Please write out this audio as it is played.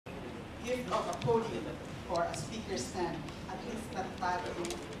gift of a podium or a speaker stand. At least not tayo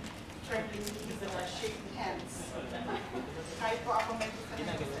trembling knees or shaking hands. Kahit po ako may gusto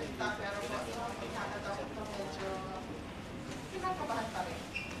na nagsalita, pero po pinakataw ko medyo kinakabahan pa rin.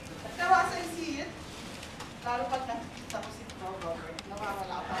 Pero as I see it, lalo pag nakikita ko si Robert,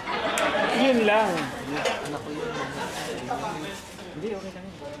 nawawala pa. Yun lang. Anak ko yun. Hindi, okay lang.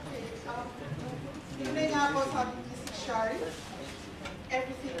 Yun nga po sabi ni si Shirley,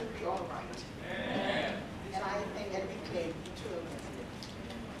 everything will be all right. And I think and we claim true.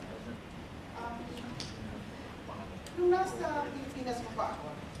 Nung nasa Pilipinas mo pa ako,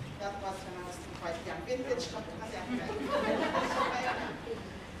 that was when I was quite young. Vintage ka po kasi ako.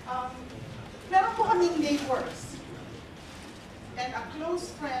 Meron po kaming neighbors. And a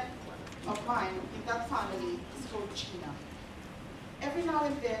close friend of mine in that family is called Gina. Every now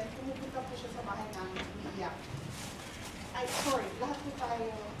and then, pumupunta po siya sa bahay namin, umiiyak. Ay, sorry, lahat po tayo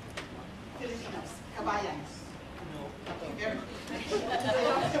Filipinos, kabayan.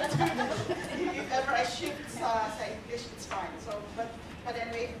 If ever I shift sa English, it's fine. So, but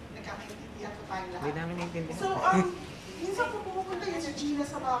anyway, nagkakaintindihan po tayong lahat. Hindi namin naintindihan. So, minsan po pumupunta yun si Gina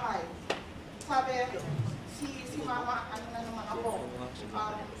sa bahay. Sabi, si Mama, ano na naman ako,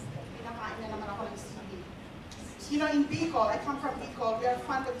 pinakain na naman ako ng sili. You know, in Bicol, I come from Bicol, we are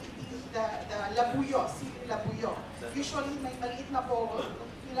fond of eating the labuyo, sili labuyo. Usually, may maliit na bowl,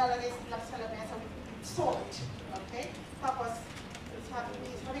 nilalagay lang sa lamesa with salt. Okay? Tapos,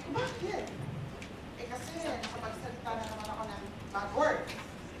 sabi ko, bakit? Eh kasi, nakapagsalita na naman ako ng bad word.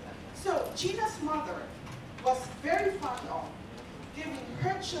 So, Gina's mother was very fond of giving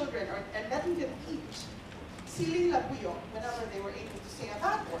her children and letting them eat siling labuyo whenever they were able to say a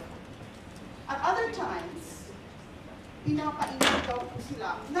bad word. At other times, pinapainom daw po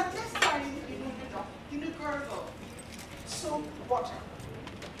sila, not necessarily tinugurgle soap water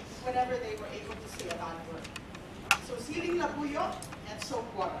whenever they were able to say a bad word. So siling labuyo and soap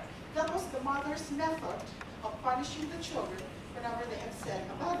water. That was the mother's method of punishing the children whenever they had said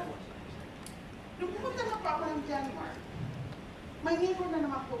a bad word. Nung pumunta na po ako ng Denmark, my neighbor na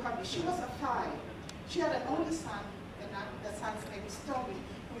naman po kami. She was a Thai. She had an only son, the son's name is Tommy,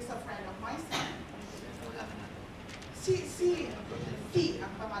 who is a friend of my son. Si Fee,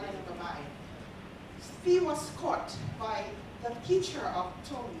 ang pangalan ng babae. Fee was caught by the teacher of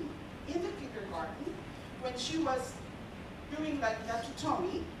Tommy in the kindergarten when she was doing like that to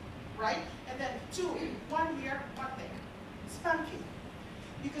Tommy, right? And then 1 year, one thing, spanking.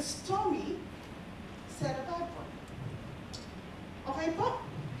 Because Tommy said a bad word. Okay po?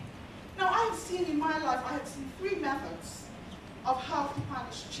 Now I have seen in my life, I have seen 3 methods of how to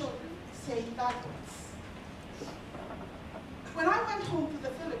punish children saying bad words. When I went home to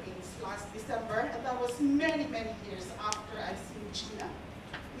the Philippines last December, and that was many, many years after I seen Gina,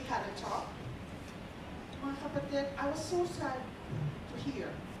 we had a talk. Mga kapatid, I was so sad to hear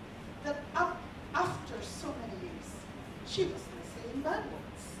that after so many years, she was still saying bad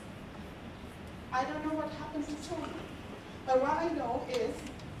words. I don't know what happened to Tony, but what I know is,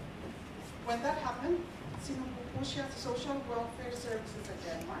 when that happened, sinumbong po siya sa Social Welfare Services in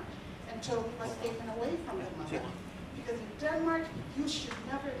Denmark, and Tony was taken away from the mother. Because in Denmark, you should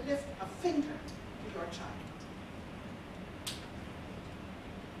never lift a finger to your child.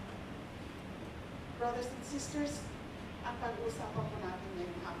 Brothers and sisters, ang pag-uusapan po natin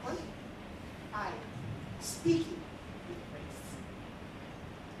ngayong hapon ay speaking with grace.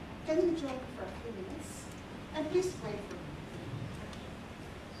 Can you join me for a few minutes? And please pray for me.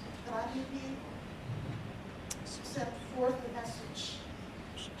 That I may be able to set forth a message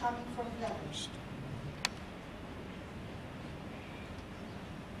coming from heaven.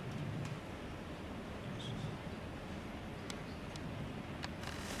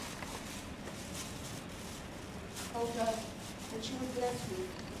 Oh God, that you would bless me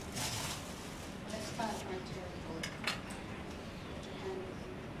and expand my territory. Put your hand with me,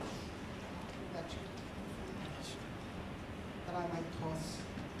 that you that I might cause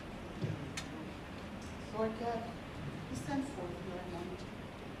pain. Lord God, we send forth your anointing,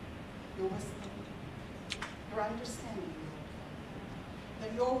 your wisdom, your understanding, Lord God,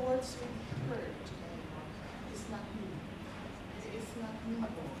 that your words will be heard today, Lord God. It's not me. It is not me, Lord.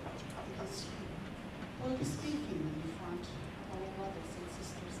 It is you. We'll be speaking in front of our brothers and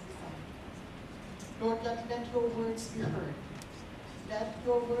sisters beside. Lord God, let your words be heard. Let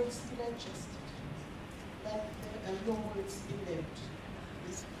your words be digested. Let your words be lived.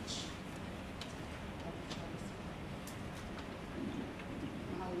 We speech.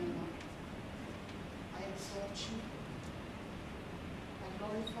 Hallelujah. I exalt you. I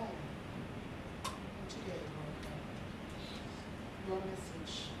glorify you. And today, Lord God, your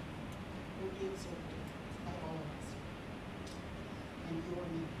message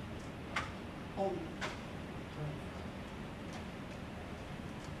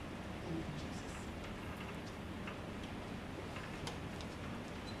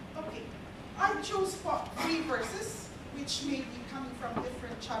I chose for 3 verses, which may be coming from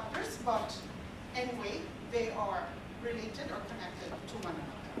different chapters, but anyway, they are related or connected to one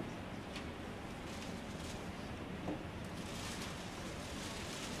another.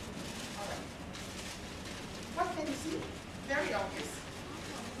 All right. What can you see? Very obvious.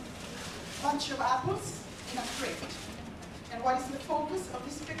 Bunch of apples in a crate. And what is the focus of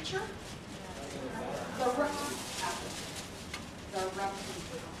this picture? The rotten apple. The rotten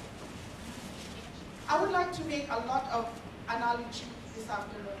apple. I would like to make a lot of analogy this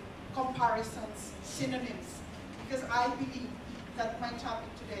afternoon, comparisons, synonyms, because I believe that my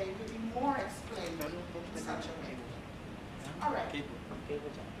topic today will be more explained in such a way. All right.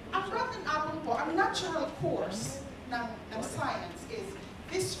 Ang rotten apple po, ang natural course ng science is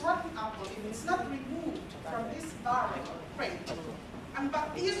this rotten apple, if it's not removed from this barrel or crate, ang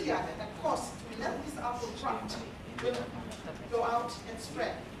bacteria that cause to let this apple rot will go out and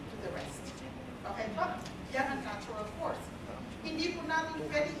spread to the rest. Okay, but yan ang natural course. Hindi po natin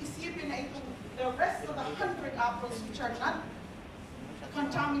pwedeng isipin na itong the rest of the 100 apples which are not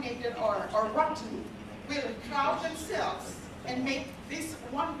contaminated or rotten will crowd themselves and make this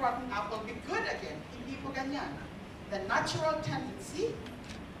one rotten apple be good again. Hindi po ganyan. The natural tendency.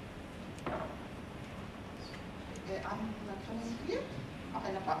 I'm not coming here.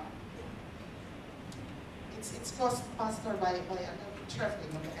 Okay na pa. It's caused, Pastor, by a trembling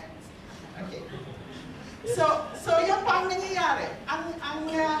of the hands. Okay. So yung pa ang nangyayari.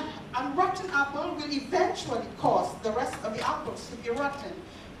 Ang rotten apple will eventually cause the rest of the apples to be rotten.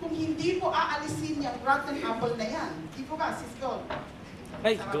 Kung hindi po aalisin yung rotten apple na yan. Di po ba, Sis Gold?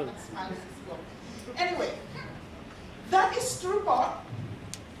 Hey, Gold. Anyway, that is true po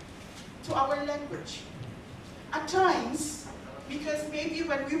to our language. At times, because maybe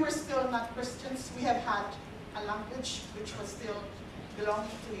when we were still not Christians, we have had a language which was still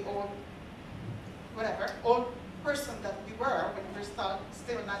belonging to the old, old person that we were when we were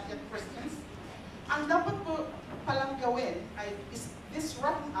still not yet Christians. Ang dapat po palang gawin is this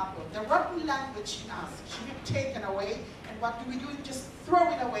rotten apple, the rotten language in us should be taken away. And what do? Just throw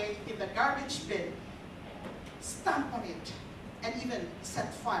it away in the garbage bin, stamp on it, and even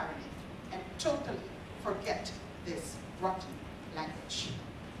set fire on it, and totally forget this rotten language.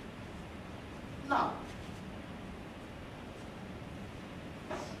 Now,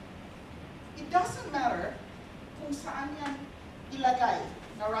 it doesn't matter kung saan yan ilagay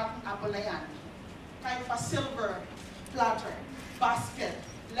na rotten apple na yan. Kahit pa silver platter, basket,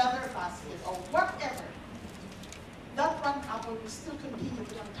 leather basket, or whatever, that rotten apple will still continue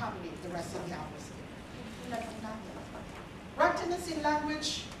to contaminate the rest of the apples. Rottenness in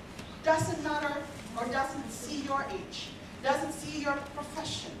language doesn't matter or doesn't see your age, doesn't see your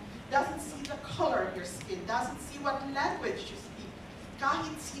profession, doesn't see the color of your skin, doesn't see what language you speak.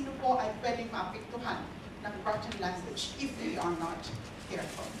 Kahit sino po ay pwedeng maapektuhan ng rotten language if we are not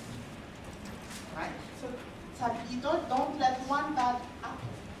careful. Right? So, sabi dito, don't let one bad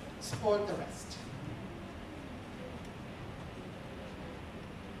apple spoil the rest.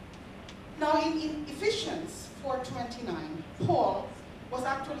 Now, in Ephesians 4:29, Paul was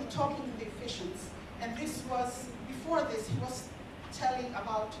actually talking to the Ephesians, and this was, before this, he was telling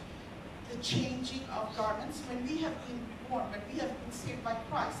about the changing of garments. When we have been born, when we have been saved by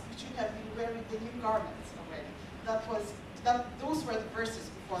Christ, we should have been wearing the new garments already. Those were the verses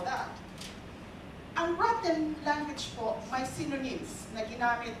before that. Ang rotten language po, may synonyms na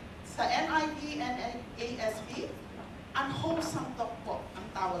ginamit sa NIV and ASB. Unwholesome talk po ang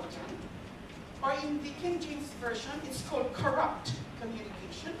tawag dyan. Or in the King James Version, it's called corrupt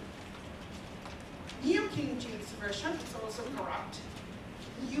communication. New King James Version, it's also corrupt.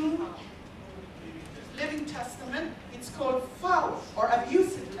 New Living Testament, it's called foul or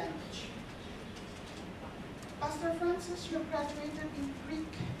abusive language. Pastor Francis, you graduated in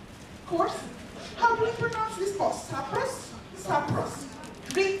Greek course. How do we pronounce this po? Sapros? Sapros.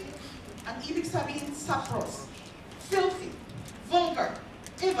 Greek, ang ibig sabihin sapros. Filthy, vulgar,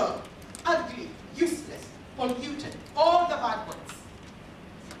 evil, ugly, useless, polluted, all the bad words.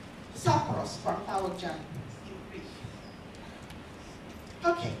 Sapros, from tawag dyan in Greek.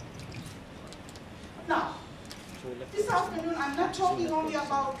 Okay. Now, this afternoon, I'm not talking only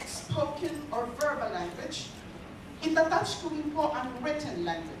about spoken or verbal language. Itatouch ko rin po ang written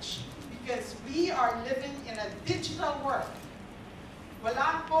language. Because we are living in a digital world.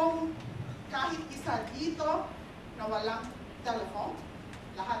 Wala pong kahit isa dito na walang telephone.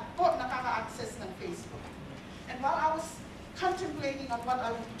 Lahat po nakaka-access ng Facebook. And while I was contemplating on what I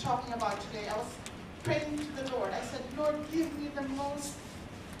would be talking about today, I was praying to the Lord. I said, Lord, give me the most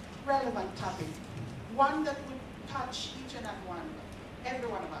relevant topic. One that would touch each and every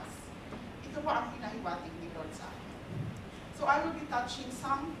one of us. Ito ito po ang pinahiwatig ni Lord sa akin. So I will be touching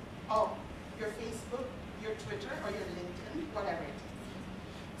some of your Facebook, your Twitter, or your LinkedIn, whatever it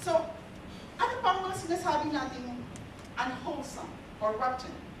is. So, ano pa ang mga sinasabi nating unwholesome or rotten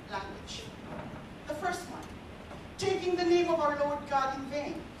language? The first one, taking the name of our Lord God in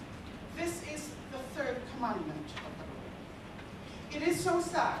vain. This is the third commandment of the Lord. It is so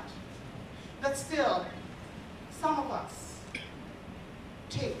sad that still some of us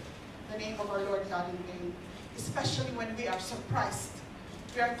take the name of our Lord God in vain, especially when we are surprised,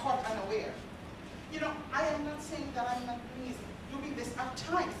 we are caught unaware. You know, I am not saying that I'm not doing this. At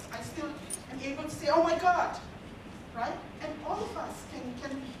times, I still am able to say, oh my God, right? And all of us can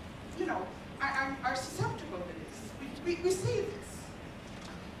you know, are susceptible to this. We say this.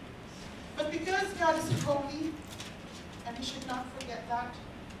 But because God is holy, and we should not forget that,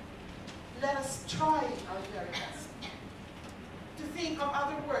 let us try our very best to think of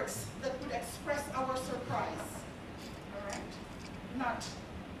other words that would express our surprise. All right? Not,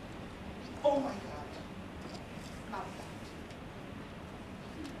 oh my God. Not that.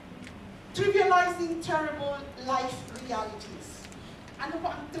 Trivializing terrible life realities. Ano po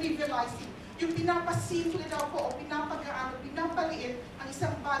ang trivializing? Yung pinapasimple daw po o pinapagaano, pinapaliit ang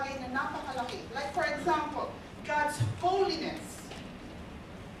isang bagay na napakalaki. Like for example, God's holiness.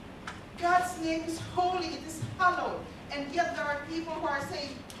 God's name is holy, it is hallowed. And yet there are people who are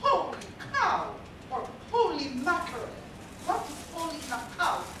saying, holy cow, or holy mackerel. What is holy in a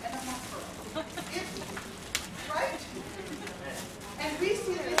cow and a mackerel? Right? And we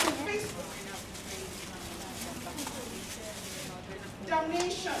see this in Facebook.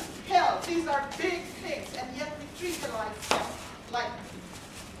 Damnation, hell, these are big things, and yet we trivialize them. Like,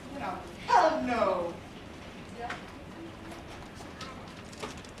 you know, hell no. Yeah?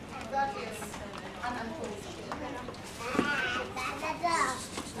 That is an unwholesome.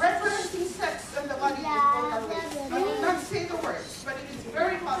 Referencing sex and the body in vulgar ways. I will not say the words, but it is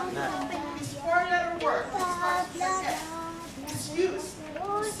very common. This four-letter word, which starts with an S, is used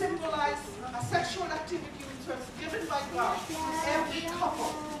to symbolize a sexual activity which was given by God to every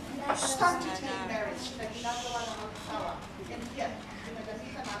couple started in marriage na ginagawa ng mag-asawa. And yet,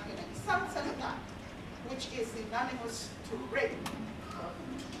 ginagamitan natin ang isang salita which is synonymous to rape.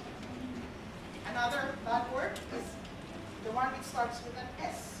 Another bad word is the one which starts with an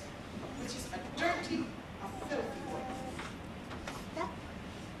S, which is a dirty, a filthy word.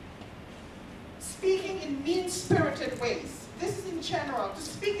 Speaking in mean-spirited ways. This is in general. To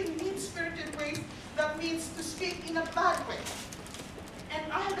speak in mean-spirited ways, that means to speak in a bad way.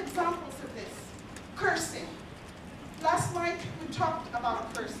 And I have examples of this. Cursing. Last night, we talked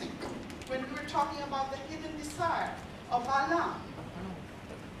about cursing. When we were talking about the hidden desire of Balaam.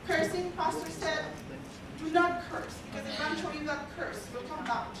 Cursing, Pastor said, do not curse, because eventually that curse will come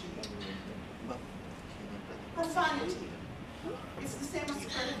back to you. Profanity. It's the same as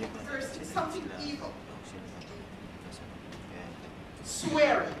cursing, something evil.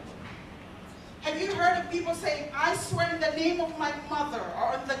 Swearing. Have you heard of people saying, I swear in the name of my mother,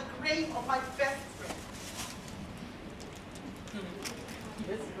 or on the grave of my best friend?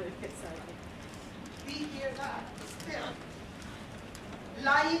 We hear that still.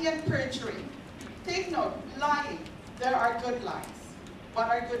 Lying and perjury. Take note, lying. There are good lies. What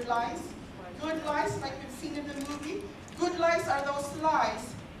are good lies? Good lies, like we've seen in the movie, good lies are those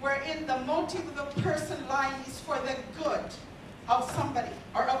lies wherein the motive of the person lying is for the good of somebody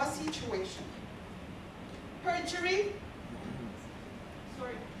or of a situation. Perjury,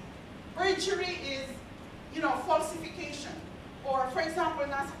 perjury is, you know, falsification. Or, for example,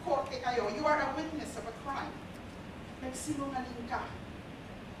 nasa korte kayo, you are a witness of a crime. Nagsinungaling ka.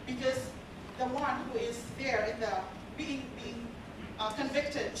 Because the one who is there in the being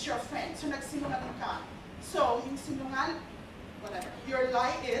convicted is your friend. So nagsinungaling ka. So yung sinungal, whatever. Your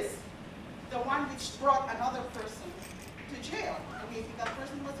lie is the one which brought another person to jail. Or maybe that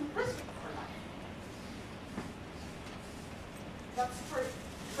person was in prison for life. That's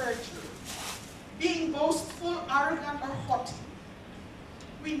perjury. Being boastful, arrogant, or haughty.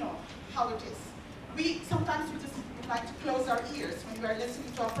 We know how it is. Sometimes we just like to close our ears when we are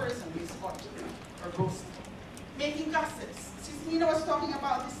listening to a person who is haughty or boastful. Making gossips. Sister Nina was talking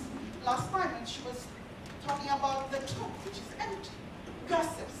about this last time when she was talking about the tomb, which is empty.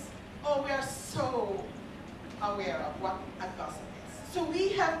 Gossips. Oh, we are so aware of what a gossip is. So we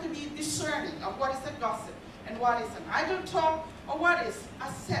have to be discerning of what is a gossip and what is an idle talk, or what is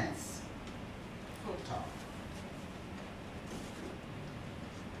a sense-full talk.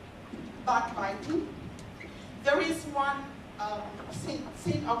 Backbiting. There is one,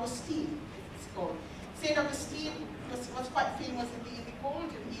 Saint Augustine, it's called. Saint Augustine was quite famous in the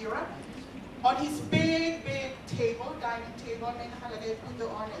golden era. On his big, big table, dining table, may nakalagay po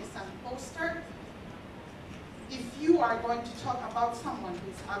doon na isang poster. If you are going to talk about someone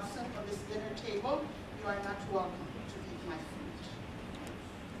who is absent on this dinner table, you are not welcome to eat my food.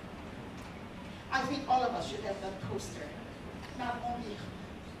 I think all of us should have that poster, not only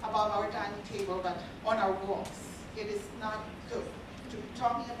above our dining table, but on our walls. It is not good to be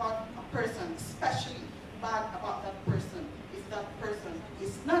talking about a person, especially bad about that person, if that person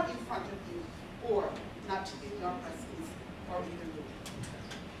is not in front of you or not in your presence or in the room.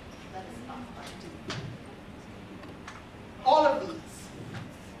 That is not right. All of these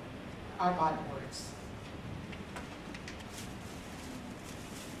are bad words.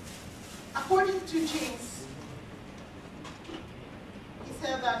 According to James, he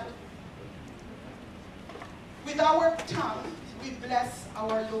said that with our tongue we bless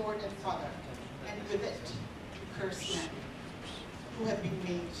our Lord and Father, and with it we curse men who have been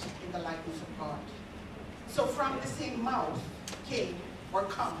made in the likeness of God. So from the same mouth came or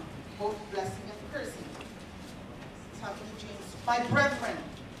come both blessing and cursing. It's happening to James. My brethren,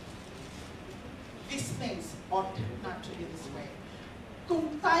 these things ought not to be this way.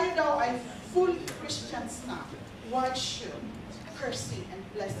 Kung tayo daw ay fully Christians na, why should cursing and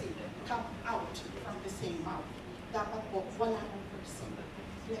blessing come out from the same mouth? Dapat po, wala ng cursing.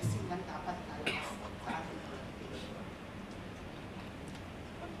 Blessing lang dapat tayo sa ating.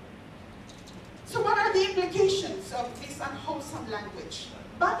 So what are the implications of this unwholesome language?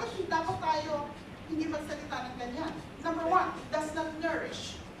 Bakit dapat tayo hindi magsalita ng ganyan? Number one, does not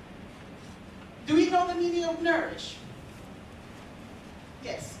nourish. Do we know the meaning of nourish?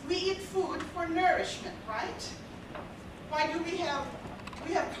 Yes, we eat food for nourishment, right? Why do we have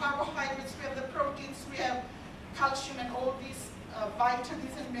carbohydrates, we have the proteins, we have calcium and all these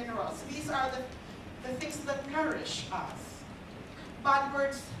vitamins and minerals. These are the things that nourish us. Bad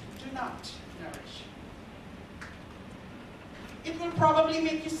words do not nourish. It will probably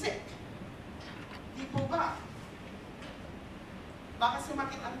make you sick. Di po ba? Baka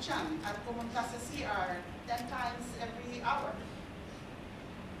sumakit ang tiyan at pumunta sa CR 10 times every hour.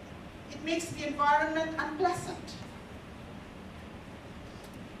 It makes the environment unpleasant.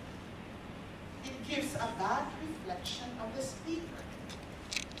 It gives a bad reflection of the speaker.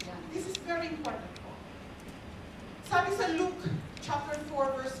 Yeah, this is very important. Sabi sa Luke chapter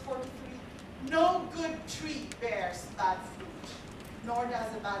 4, verse 43, no good tree bears bad fruit, nor does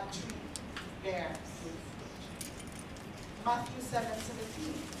a bad tree bear good fruit. Matthew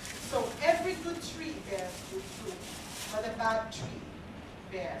 7:17. So every good tree bears good fruit, but a bad tree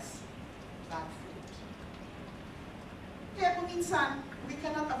bears bad fruit. Kaya kung minsan, we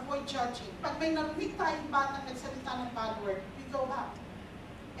cannot avoid judging. Pag may narinig tayong batang nagsalita ng bad word, we go back.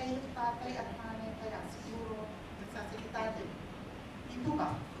 Eh, yung tatay at nanay kaya siguro nagsasalita din. Di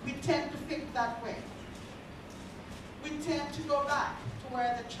ba? We tend to think that way. We tend to go back to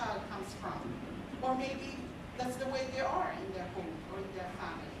where the child comes from. Or maybe that's the way they are in their home or in their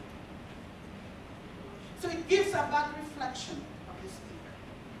family. So it gives a bad reflection of the speaker.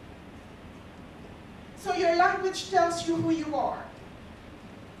 So your language tells you who you are.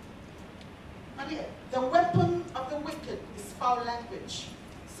 The weapon of the wicked is foul language.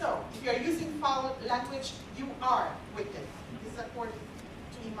 So if you're using foul language, you are wicked. This is according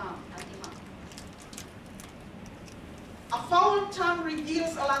to Imam and Imam. A foul tongue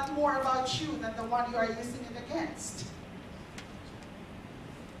reveals a lot more about you than the one you are using it against.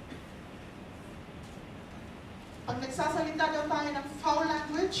 Pag nagsasalita daw tayo ng foul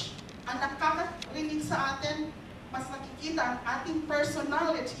language, ang nakakarinig sa atin, mas nakikita ang ating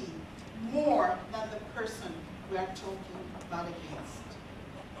personality more than the person we are talking about against.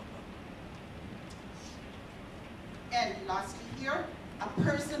 And lastly here, a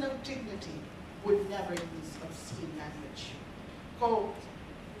person of dignity would never use obscene language.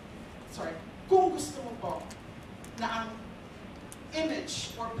 Kung gusto mo po na ang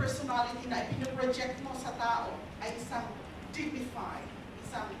image or personality na ipinoproject mo sa tao ay isang dignified,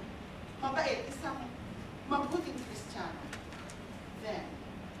 isang mabait, isang mabuting Kristiyano, then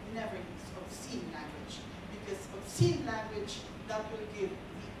never use obscene language. Because obscene language, that will give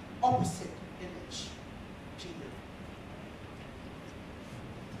the opposite image to you.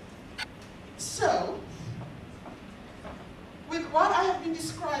 So, with what I have been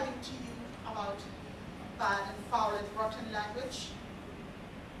describing to you about bad and foul and rotten language,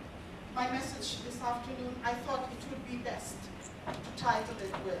 my message this afternoon, I thought it would be best to title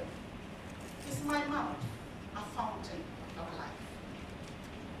it with, Is My Mouth a Fountain of Life?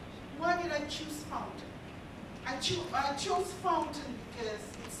 Why did I choose fountain? I chose fountain because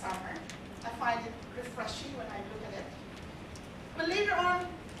it's summer. I find it refreshing when I look at it. But later on,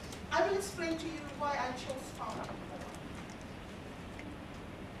 I will explain to you why I chose fountain.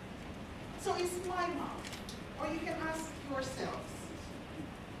 So is my mouth, or you can ask yourselves,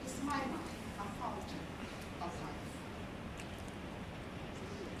 is my mouth a fountain of life?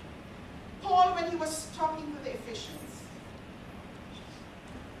 Paul, when he was talking to the Ephesians,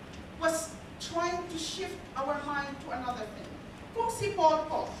 was trying to shift our mind to another thing. Kung si Paul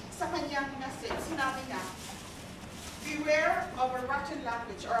po, sa kanyang message, sinabi niya, beware of a rotten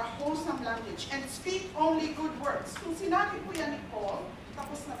language or a wholesome language and speak only good words. Kung sinabi po yan ni Paul,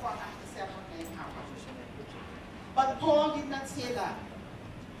 tapos na po ang aking sermon ngayong hapon. But Paul did not say that.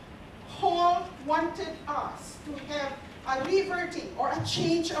 Paul wanted us to have a reverting or a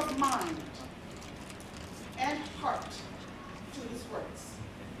change of mind and heart to his words.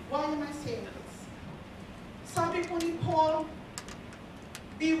 Why am I saying this? Sabi po ni Paul,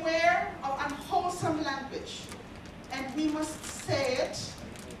 beware of unwholesome language, and we must say it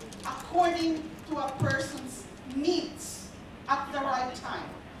according to a person's needs at the right time,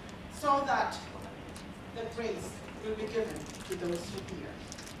 so that the grace will be given to those who hear.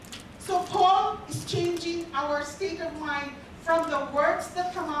 So Paul is changing our state of mind from the words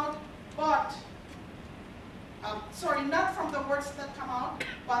that come out, but not from the words that come out,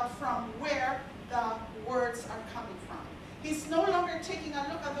 but from where the words are coming from. He's no longer taking a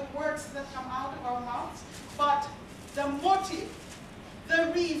look at the words that come out of our mouths, but the motive,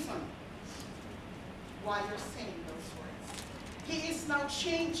 the reason why you're saying those words. He is now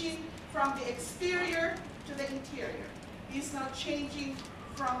changing from the exterior to the interior. He's now changing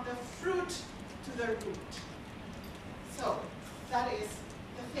from the fruit to the root. So that is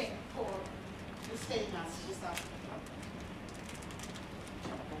the thing Paul is saying us this afternoon.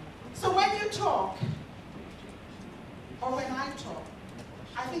 So when you talk, or when I talk,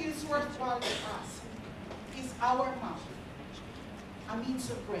 I think it's worthwhile to ask, is our mouth a means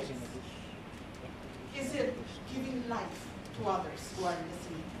of grace? Is it giving life to others who are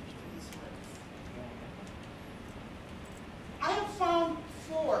listening to these words? I have found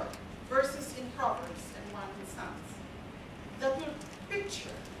 4 verses in Proverbs and 1 in Psalms that will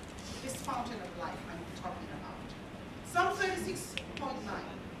picture this fountain of life I'm talking about. Psalm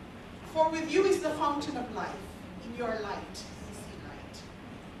 36:9. For with you is the fountain of life. In your light we see light.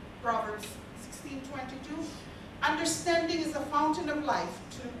 Proverbs 16:22. Understanding is the fountain of life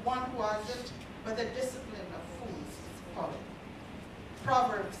to one who has it, but the discipline of fools is folly.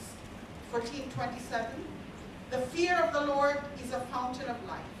 Proverbs 14:27. The fear of the Lord is a fountain of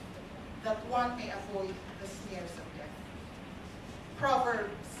life, that one may avoid the snares of death.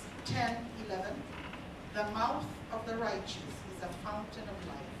 Proverbs 10:11. The mouth of the righteous is a fountain of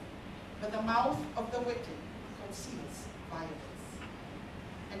life, but the mouth of the wicked conceals violence.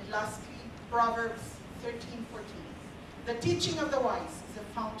 And lastly, Proverbs 13:14. The teaching of the wise is a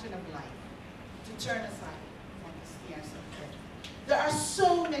fountain of life, to turn aside from the snares of death. There are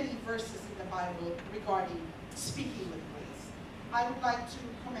so many verses in the Bible regarding speaking with grace. I would like to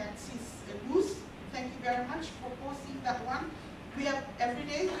commend Sis Luz. Thank you very much for posting that one. We have every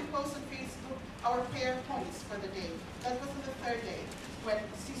day we post on Facebook our prayer points for the day. That was on the 3rd day when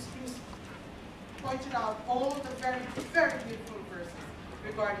Sis Luz pointed out all the very, very beautiful verses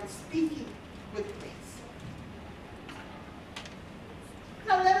regarding speaking with grace.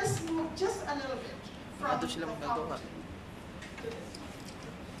 Now let us move just a little bit from the fountain to this.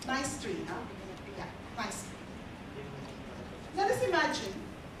 Nice tree, huh? Yeah, nice tree. Let us imagine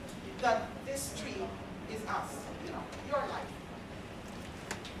that this tree is us, you know, your life.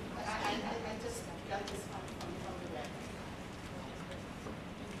 I just got this from the web.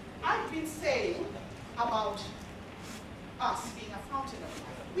 I've been saying about us being a fountain of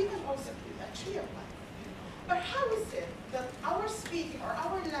life. We can also be a tree of life. But how is it that our speaking or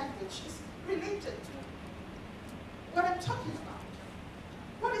our language is related to what I'm talking about?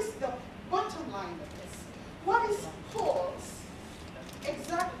 What is the bottom line of this? What is Paul's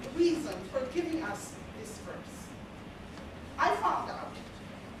exact reason for giving us this verse? I found out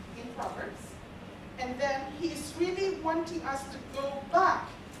in Proverbs, and then he is really wanting us to go back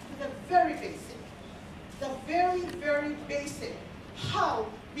to the very basic, how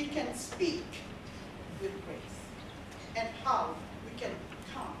we can speak with grace, and how we can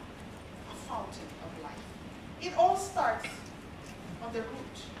become a fountain of life. It all starts on the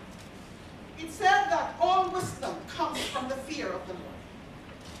root. It said that all wisdom comes from the fear of the Lord.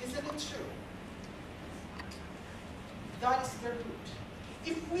 Isn't it true? That is the root.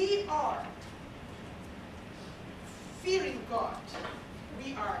 If we are fearing God,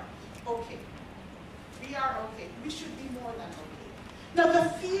 we are okay. We are okay. We should be more than okay. Now, the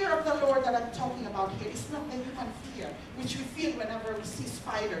fear of the Lord that I'm talking about here is not the human fear, which we feel whenever we see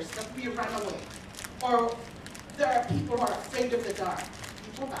spiders, that we run away. Or there are people who are afraid of the dark.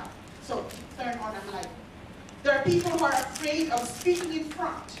 So, turn on a light. There are people who are afraid of speaking in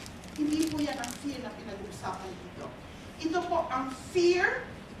front. Hindi po yan ang fear na pinag-uusapan dito. Ito po ang fear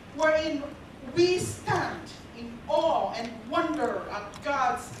wherein we stand in awe and wonder at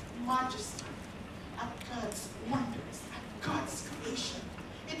God's majesty, at God's wonders, at God's creation.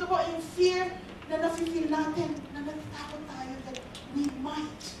 Ito po yung fear na nafe-feel natin, na natatakot tayo that we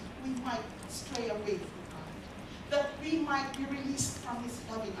might stray away from God. That we might be released from His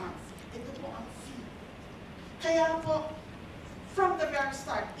loving arms. Ito po ang fear. Kaya po, from the very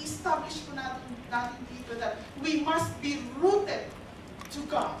start, establish po natin dito that we must be rooted to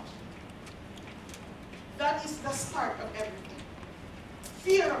God. That is the start of everything.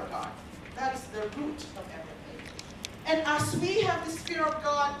 Fear of God, that is the root of everything. And as we have this fear of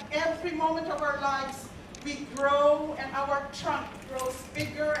God, every moment of our lives, we grow and our trunk grows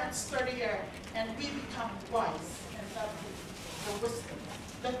bigger and sturdier, and we become wise. And that is the wisdom,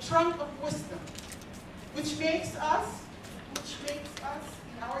 the trunk of wisdom, which makes us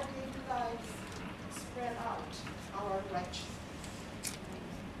in our daily lives spread out our righteousness.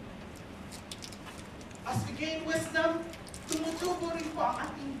 As we gain wisdom, tumutubo rin po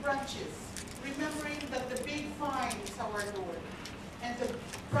ang ating branches, remembering that the big vine is our Lord, and the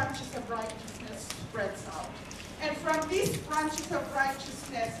branches of righteousness spreads out. And from these branches of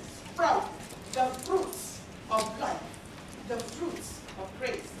righteousness sprout the fruits of life, the fruits of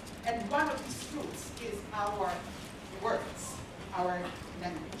grace. And one of these fruits is our words, our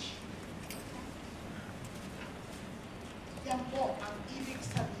language. Yan po ang ibig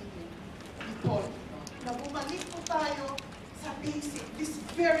sabihin ni Paul dito, na bumalik po tayo sa basic, this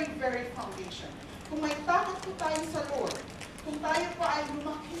very, very foundation. Kung may takot po tayo sa Lord, kung tayo po ay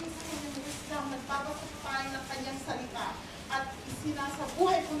lumaki sa kanyang wisdom, nagpapasok po tayo ng kanyang salita, at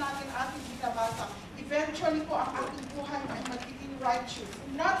isinasabuhay po natin ating binabasa, eventually po ang ating buhay ay magiging righteous.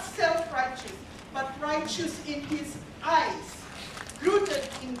 Not self-righteous, but righteous in His eyes, rooted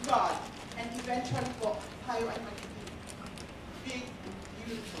in God, and eventually po tayo ay magiging big,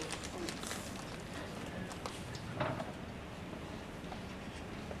 beautiful fruits.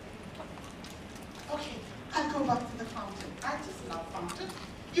 Okay, I'll go back to the fountain. I just love fountain.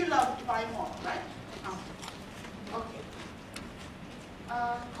 You love to buy more, right? Fountain. Okay.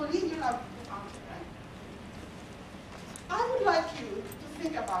 Colleen, you love the fountain, right? I would like you to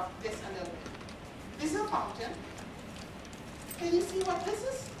think about this a little bit. This is a fountain. Can you see what this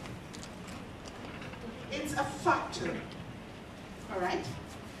is? It's a factory. All right?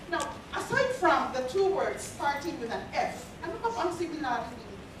 Now, aside from the two words starting with an F, ano pa ang similarity,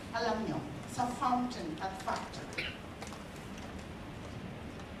 alam nyo, sa fountain at factory?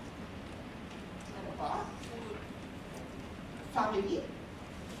 Ano ba? Family?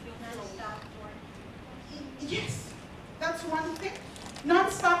 Yes, that's one thing.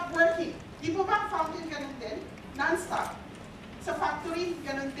 Non-stop working. Di po ba ang fountain ganun din? Non-stop. Sa factory,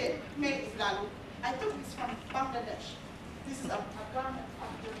 ganun din. May lalo. I took this from Bangladesh. This is a garment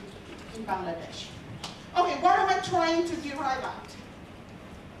factory in Bangladesh. Okay, what am I trying to derive at?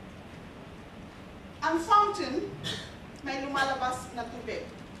 Ang fountain, may lumalabas na tubig.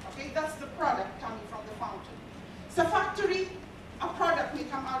 Okay, that's the product coming from the fountain. Sa factory, a product may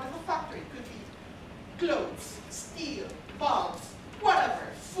come out of a factory. It could be clothes, steel, bulbs, whatever,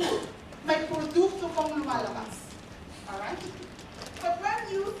 food. May produkto pong lumalabas. Alright? But when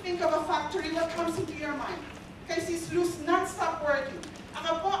you think of a factory, what comes into your mind? Kasi it's loose, non-stop working. Ako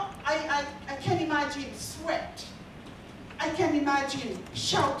po, I can imagine sweat. I can imagine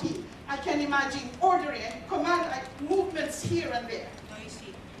shouting. I can imagine ordering and command, like movements here and there.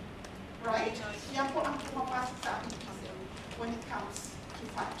 Noisy. Right? Yan po ang pumapasok sa ating isip when it comes to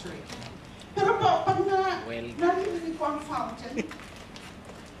factory. Pero po, pag narinig ko ang fountain,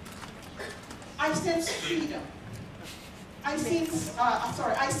 I sense freedom. I sense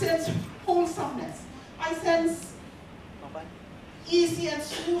wholesomeness. I sense easy and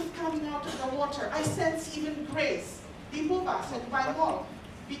smooth coming out of the water. I sense even grace. Di po ba? Sa Dubai Mall,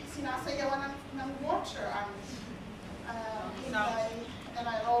 sinasayawan ng water ang Inday, and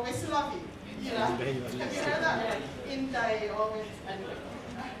I always love you. You know? Have you heard that? Inday, always, anyway.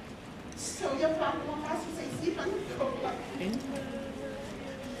 So, yan pa ang pumapasok sa isipan ko. Maybe.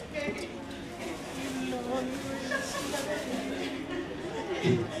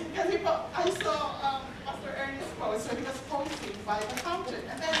 Kasi po, I saw Pastor Ernest post when he was posting by the fountain,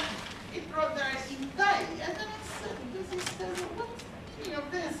 and then it wrote there Inday, and then I said, this is what's the meaning of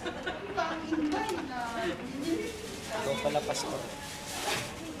this? Pang Inday na Ikaw pala, Pastor.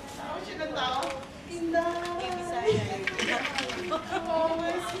 tao, Inday!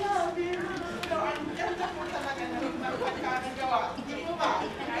 Always love you. So, ang ganda po talaga ng magpagkakagawa. Di mo ba?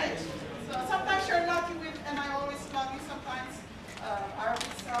 Right? So, sometimes you're lucky with, and I always love you sometimes,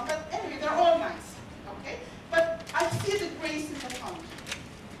 Arabic stuff. But anyway, they're all nice. Okay? But I see the grace in the fountain.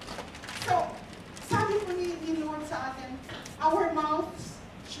 So, sabi po ni Lord sa atin, our mouths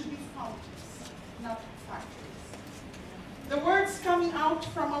should be fountains, not factories. The words coming out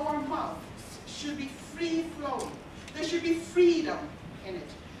from our mouths should be free-flowing. There should be freedom in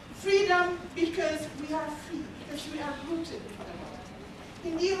it. Freedom because we are free, because we are rooted in the Lord.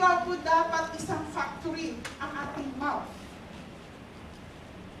 Hindi raw po dapat isang factory ang ating mouth.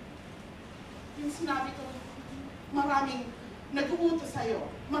 Yung sinabi ko, maraming nag-uuto sa'yo.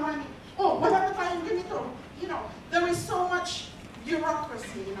 Maraming, oh, wala na tayong ganito. You know, there is so much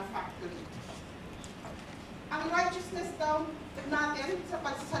bureaucracy in a factory. Ang righteousness daw natin sa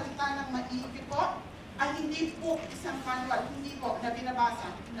pagsasalita ng maigi po ay hindi po isang manual, hindi po na binabasa.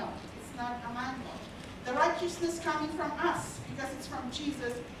 No, it's not a manual. The righteousness coming from us, because it's from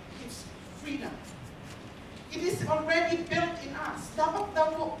Jesus, is freedom. It is already built in us. Dapat daw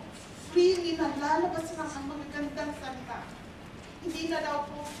po freely na lalabas lang ang magagandang salita. Hindi na daw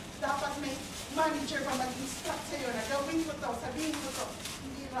po dapat may manager pa mag-instruct sa'yo na gawin ko to, sabihin ko to.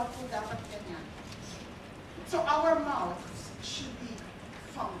 Hindi raw po dapat ganyan. So our mouths should be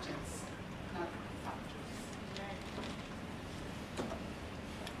fountains, not factories.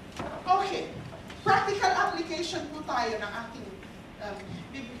 Okay, practical application po tayo ng ating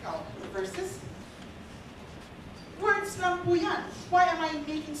biblical verses. Words lang po yan. Why am I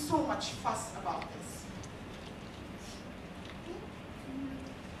making so much fuss about this?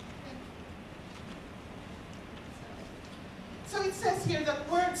 So it says here that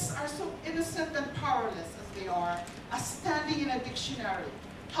words are so innocent and powerless as they are, as standing in a dictionary.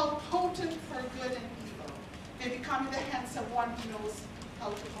 How potent for good and evil. They become in the hands of one who knows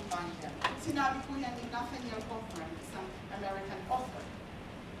how to combine them. Sinabi po yan ni Nathaniel Hoffman, isang American author.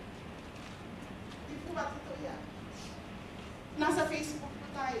 Di po ba totoo yan? Nasa Facebook po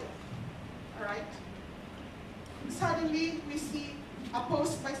tayo. Alright? Suddenly, we see a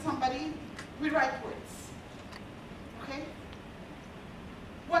post by somebody, we write words. Okay?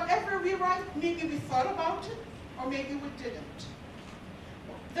 Whatever we write, maybe we thought about it, or maybe we didn't.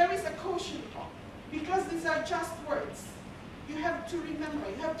 There is a caution point, because these are just words. You have to remember,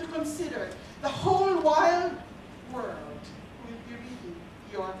 you have to consider, the whole wild world will be reading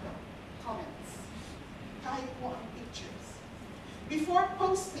your comments. Kahit po ang pictures. Before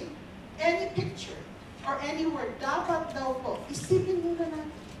posting any picture or any word, dapat daw po, isipin muna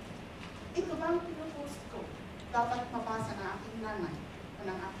natin, ito ba ang pinopost ko? Dapat mabasa na aking nanay o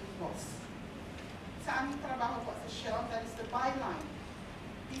ng aking boss. Sa aming trabaho po sa Shell, that is the byline.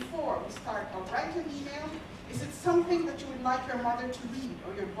 Before we start or write an email, is it something that you would like your mother to read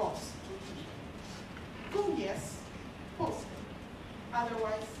or your boss to read? Kung yes, post it.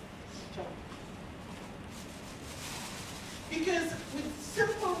 Otherwise, don't. Because with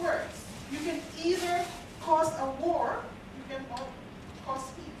simple words, you can either cause a war, you can cause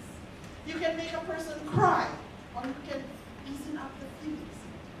peace. You can make a person cry, or you can ease up the feelings.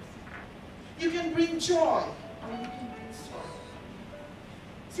 You can bring joy, or you can bring sorrow.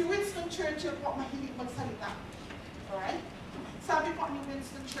 Si Winston Churchill po mahilig magsalita. Alright? Sabi po ni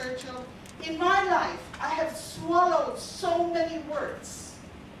Winston Churchill, in my life, I have swallowed so many words,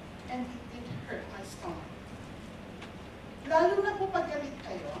 and it hurt my stomach. Lalo na po pag galit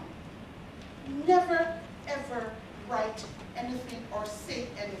kayo, never ever write anything or say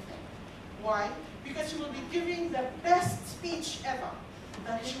anything. Why? Because you will be giving the best speech ever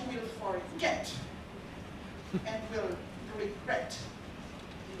that you will forget and will regret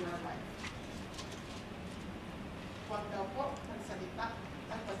in your life. Huwag daw po magsalita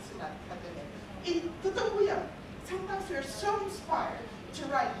at magsulat kadali. Totoo po yan. Sometimes we are so inspired to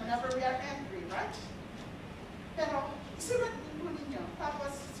write whenever we are angry, right? Pero, isulat po ninyo,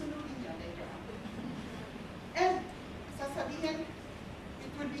 tapos sunodin nyo later on. And, sasabihin,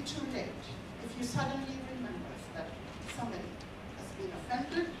 it will be too late if you suddenly remember that somebody has been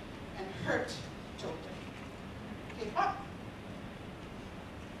offended and hurt totally. Okay, up.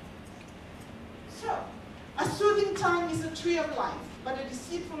 So, a soothing tongue is a tree of life, but a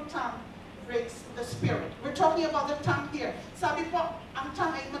deceitful tongue breaks the spirit. We're talking about the tongue here. Sabi po, ang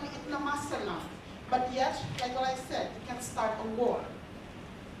tongue ay maliit na muscle lang. But yet, like what I said, it can start a war.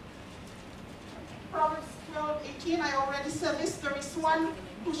 Proverbs 12:18, I already said this, there is one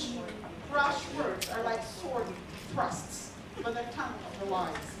whose rash words are like sword thrusts, but the tongue of the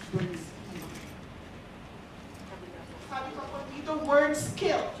wise brings healing. Sabi ko po dito, words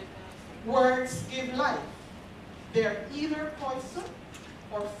kill, Words give life. They're either poison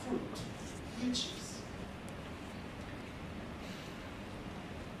or fruit. You choose.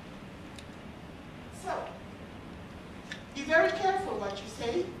 So, be very careful what you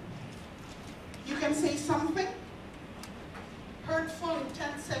say. You can say something hurtful in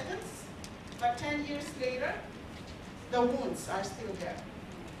 10 seconds, but 10 years later, the wounds are still there.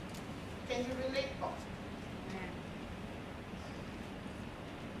 Can you relate po?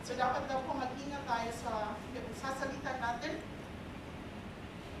 So dapat daw po mag-ingat tayo sa sasalita natin.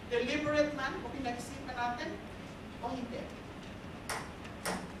 Deliberate man, o pinag-isipan natin, o hindi.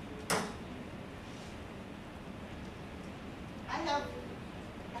 I have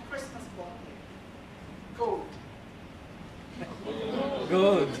a Christmas ball here. Gold.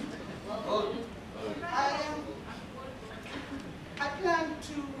 Good. I plan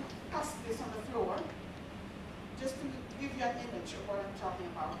to cast this on the floor just to give you an image of what I'm talking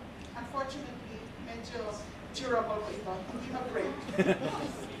about. Unfortunately, medyo durable po ito, hindi mag-break.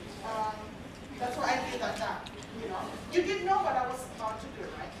 That's why I did that, you know. You didn't know what I was about to do,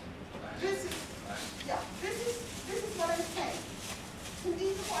 right? This is what I'm saying.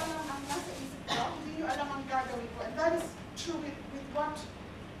 Hindi nyo po alam ang nasa isip ko, hindi nyo alam ang gagawin ko, and that is true with what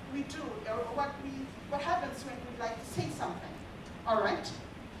we do, or what happens when we like to say something. All right?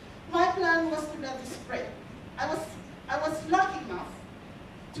 My plan was to let this break. I was lucky enough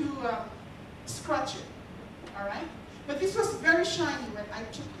to scratch it. All right? But this was very shiny when I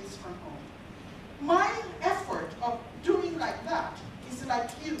took this from home. My effort of doing like that is like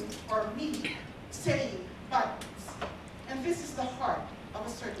you or me saying bad things. And this is the heart of a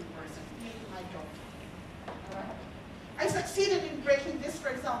certain person, maybe my daughter. All right? I succeeded in breaking this, for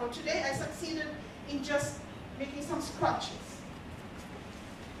example. Today I succeeded in just making some scratches.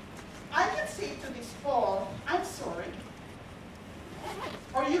 I can say to this ball, I'm sorry.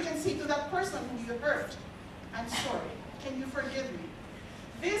 Or you can say to that person who you hurt, I'm sorry. Can you forgive me?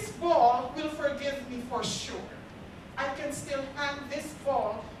 This ball will forgive me for sure. I can still hang this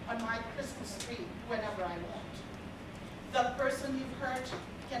ball on my Christmas tree whenever I want. That person you've hurt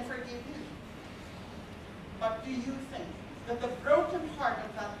can forgive you. But do you think that the broken heart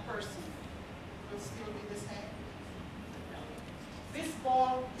of that person will still be the same? This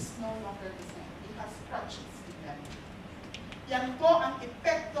ball is no longer the same. It has scratches in them. Yan po ang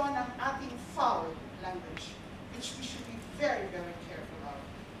epekto ng ating foul language, which we should be very, very careful of.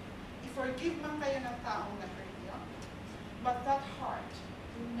 I-forgive man kayo ng taong na-hurt niyo, but that heart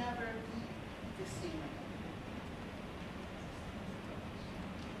will never be the same again.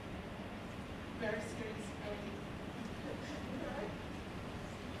 Very serious, very.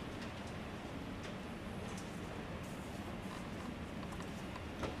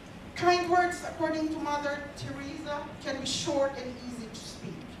 Kind words, according to Mother Teresa, can be short and easy to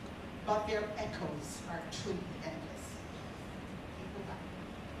speak, but their echoes are truly endless.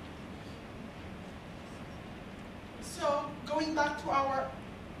 So, going back to our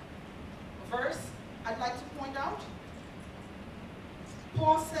verse, I'd like to point out,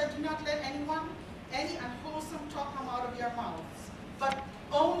 Paul said, do not let any unwholesome talk come out of your mouths, but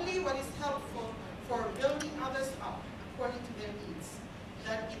only what is helpful for building others up according to their needs,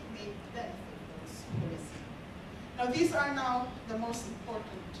 that it may benefit those who listen. Now, these are now the most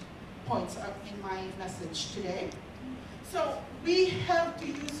important points in my message today. So, we have to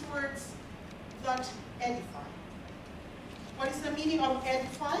use words that edify. What is the meaning of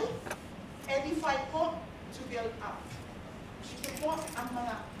edify? Edify po, to build up. Ito po ang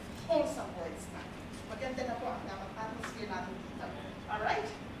mga wholesome words na. Maganda na po ang atmosphere natin dito. Alright?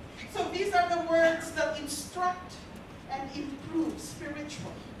 So, these are the words that instruct and improve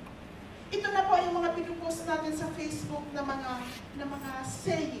spiritually. Ito na po yung mga pinupost natin sa Facebook na mga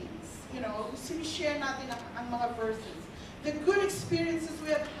sayings. You know, sinishare natin ang mga verses. The good experiences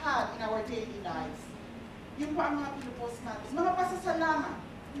we have had in our daily lives. Yun po ang mga pinupost natin. Mga pasasalamat.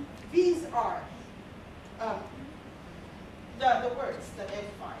 These are the words that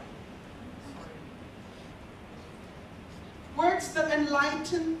edify. Words that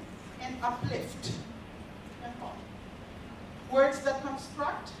enlighten and uplift. Words that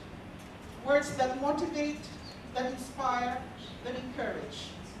construct, words that motivate, that inspire, that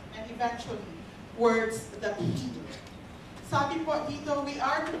encourage, and eventually, words that heal. Sabi po dito, we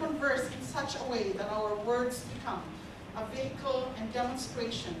are to converse in such a way that our words become a vehicle and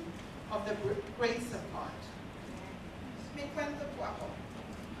demonstration of the grace of God. May kwento po ako.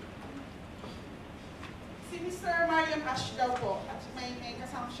 Si Mr. Mariam Ash daw po, at may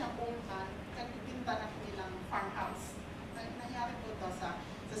kasama siyang old man, nagpipinta na kanilang farmhouse. Nangyari po ito sa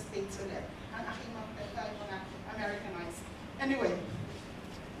States ulit. Ang aking mga Americanized. Anyway,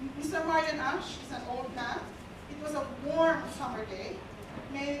 Mr. Marion Ash is an old man. It was a warm summer day.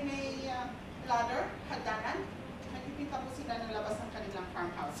 May ladder, hagdanan. Nagpipinta po sila ng labas ng kanilang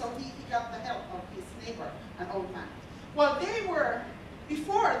farmhouse. So he got the help of his neighbor, an old man. Well,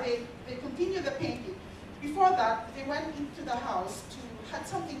 before they continued the painting, before that, they went into the house to had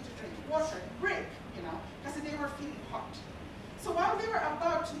something to drink, water, break, because they were feeling hot. So while they were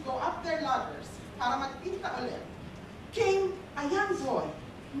about to go up their ladders para magpinta ulit, came a young boy,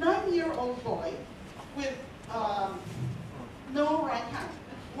 9-year-old boy, with no right hand,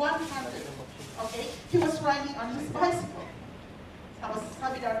 one-handed. Okay, he was riding on his bicycle. Tapos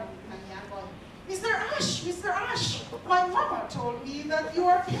sabi daw ng young boy, Mr. Ash, my mama told me that you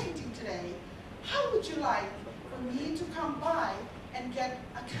are painting today. How would you like for me to come by and get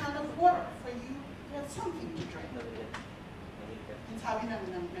a can of water for you to have something to drink? And sabi ng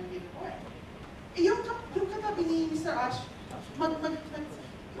little boy, yung katabi ni Mr. Ash, no, don't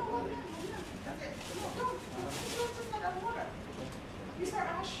just not have water. Mr.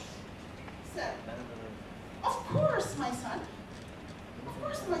 Ash said, of course, my son.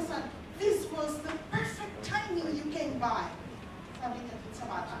 This was the perfect timing you came by. Sabi niya sa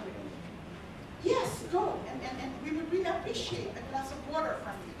bata. Yes, go. And we would really appreciate a glass of water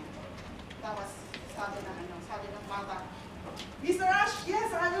from you. That was sabi ng bata. Mr. Ash, yes,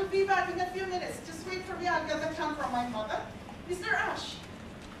 I will be back in a few minutes. Just wait for me. I'll get the can from my mother. Mr. Ash,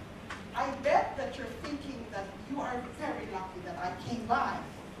 I bet that you're thinking that you are very lucky that I came by.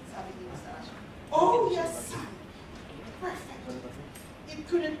 Sabi ni Mr. Ash. Oh, yes, son. Perfect. It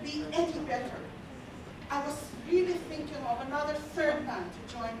couldn't be any better. I was really thinking of another third man to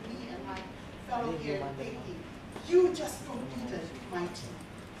join me and my fellow here painting. You just completed my team.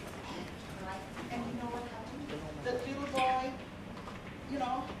 Right? And you know what happened? That little boy,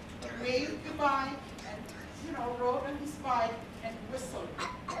 waved goodbye and, rode on his bike and whistled,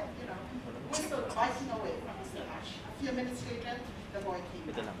 biting away from Mr. Ash. A few minutes later, the boy came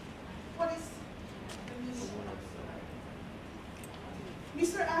back. What is the meaning of this?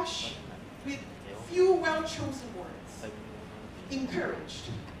 Mr. Ash, with few well-chosen words,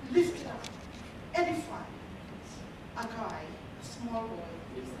 encouraged, lifted up, edified a guy, a small boy,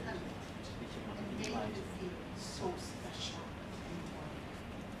 with his hand and made him feel so special and important.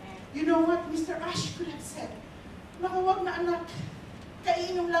 You know what Mr. Ash could have said? Nakawag na anak,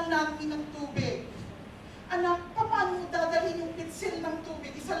 kainom lang natin ng tubig. Anak, paano mo dadalhin yung pitsil ng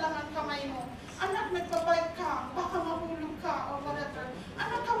tubig? Isa lang ang kamay mo. Anak, nagbabike ka, baka mahulog ka, or whatever.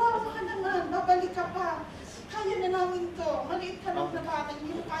 Anak, kawawa ka naman, babalik ka pa. Kaya na namin to. Maliit ka lang na bata,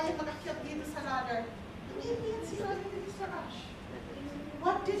 hindi mo kaya mag-akyat dito sa ladder. Hindi mo yan sila ni Mr. Ash.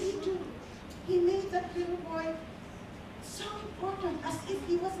 What did he do? He made that little boy so important, as if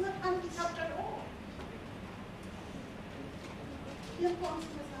he was not handicapped at all. Yan po ang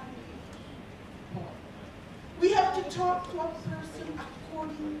sinasabi. We have to talk to a person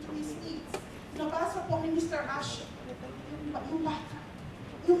according to his needs. Nabasa po ni Mr. Ash, yung bata,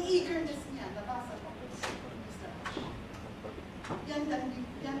 yung eagerness niya, nabasa po ni Mr. Ash. Yan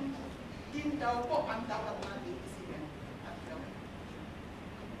din daw po ang dapat natin isipin at gawin.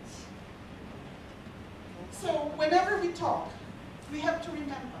 So, whenever we talk, we have to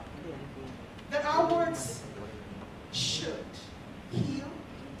remember that our words should heal,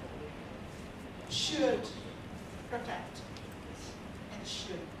 should protect, and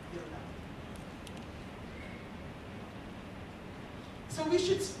should build up. So we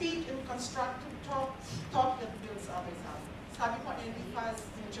should speak in constructive talk that builds others up. Sabi po in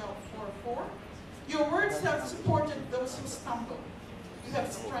Job 4:4, your words have supported those who stumble. You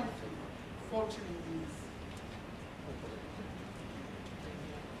have strengthened faltering knees.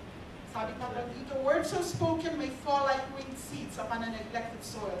 Sabi pa dito, words so spoken may fall like winged seeds upon a neglected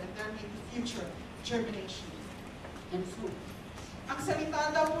soil, and there may be future germination and fruit. Ang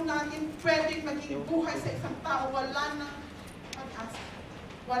salita daw po natin pwedeng maging buhay sa isang tao, wala nang pag-asa,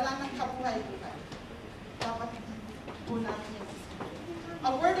 wala nang kabuhay-buhay. Dapat po natin yan.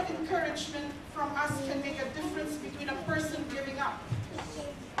 A word of encouragement from us can make a difference between a person giving up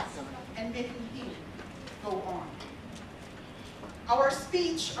and making him go on. Our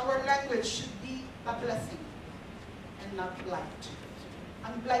speech, our language should be a blessing and not blight.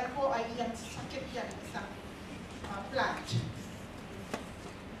 Ang blight po ay yan, sakit yan, isang plant.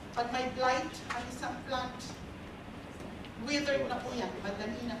 Pag may blight, ang isang plant, withered na po yan,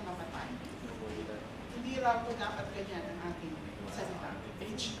 madali nang mamatay. Hindi raw po dapat ganyan ang ating salita.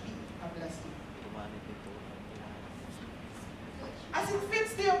 It should be a blessing. As it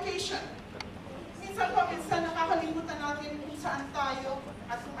fits the occasion, minsan nakakalimutan natin kung saan tayo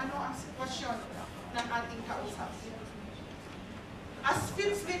at kung ano ang sitwasyon ng ating kausap. As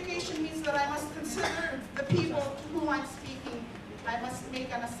fixed vacation means that I must consider the people to whom I'm speaking. I must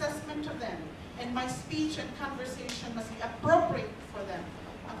make an assessment of them, and my speech and conversation must be appropriate for them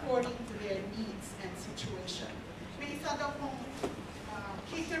according to their needs and situation. May isa daw kong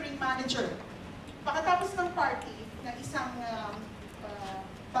catering manager. Pagkatapos ng party na isang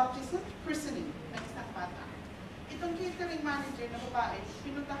baptism, christening ng isang bata, itong catering manager na babae,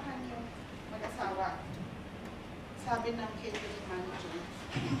 pinuntahan yung mag-asawa. Sabi ng catering manager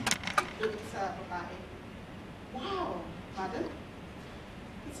doon sa babae, "Wow, madam,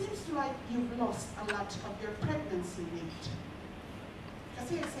 it seems like you've lost a lot of your pregnancy weight."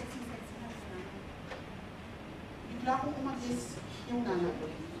 Kasi sexy na si nanay. Bigla kong umagis yung nanay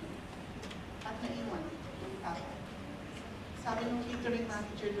at naiwan yung tao. Sabi ng catering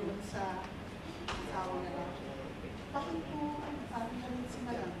manager doon sa asawa na lang, "Bakit po, sabi ka rin si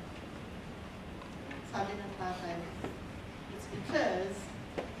madam?" Sabi ng tatay, "It's because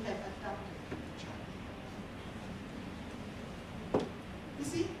you have adopted a child." You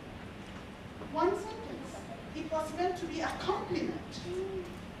see, one sentence, it was meant to be a compliment.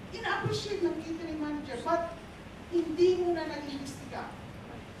 In-appreciate ng catering manager, but hindi mo na nag-imbestiga.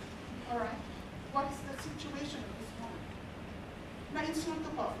 Alright? What is the situation of this woman?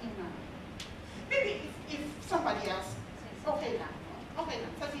 Na-insulto ko yung nanay. Maybe if somebody else, okay lang,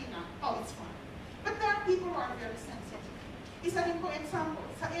 sabihin na, "Oh, it's fine." But there are people who are very sensitive. Isa rin po example,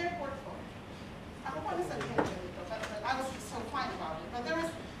 sa airport po. Ako po nasa airport dito, but I was so fine about it. But there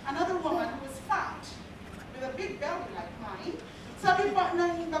was another woman who was fat, with a big belly like mine. Sabi po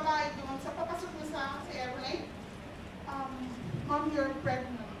ng babae doon, sa papasok mo sa airplane, "Mom, you're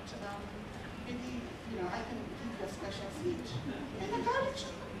pregnant. Maybe, I can give you a special seat." And nagalit siya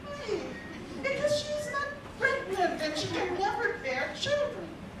babae. Because she's not pregnant and she can never bear children.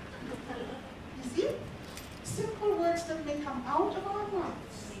 You see? Simple words that may come out of our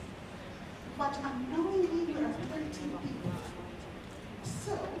mouths, but unknowingly we are hurting people.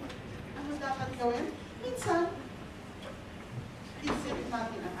 So, ano dapat gawin? Minsan, isip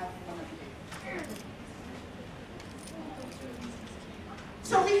natin ang ating mga bibig.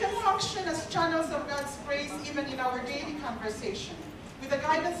 So we can function as channels of God's grace even in our daily conversation. With the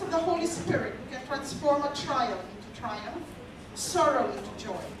guidance of the Holy Spirit, we can transform a trial into triumph, sorrow into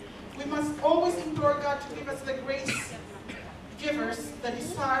joy. We must always implore God to give us the grace givers, the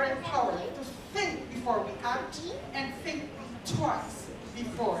desire and power to think before we act and think twice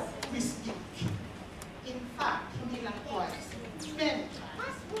before we speak. In fact, hindi lang twice, many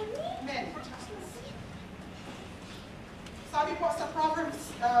times. Many times. Sabi po sa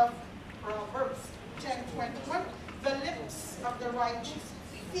Proverbs 10:21, "The lips of the righteous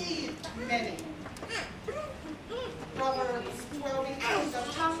feed many." Proverbs 12:8, "The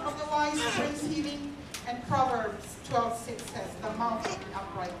tongue of the wise brings healing," and Proverbs 12:6 says, "The mouth of the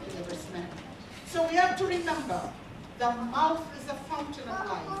upright delivers men." So we have to remember, the mouth is a fountain of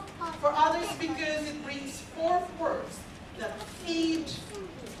life. For others, because it brings forth words that feed,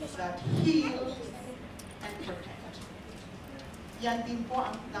 that heal, and protect. Yan din po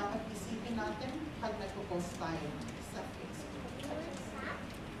ang dapat isipin natin pag nagpo-post tayo sa Facebook.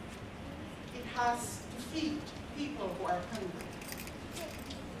 It has to feed people who are hungry.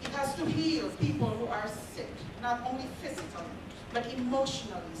 It has to heal people who are sick, not only physically, but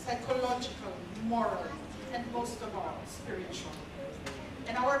emotionally, psychologically, morally, and most of all, spiritually.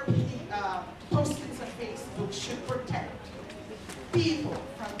 And our postings on Facebook should protect people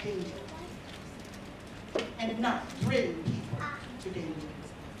from danger and not bring people to danger.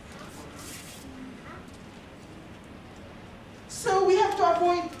 So we have to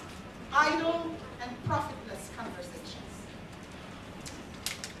avoid idle and profitless conversations.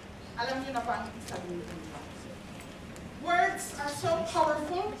 Alam niyo na ba ang ibig sabihin nito? Words are so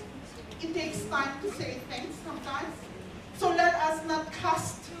powerful, it takes time to say things sometimes. So let us not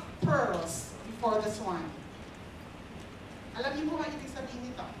cast pearls before the swine. Alam niyo po ang ibig sabihin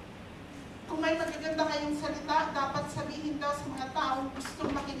nito? Kung may magaganda kayong salita, dapat sabihin daw sa mga taong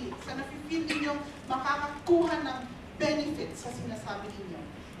gustong makinig, sa nafe-feel ninyo makakakuha ng benefits sa sinasabi ninyo.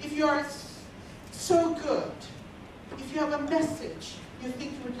 If you are so good, if you have a message you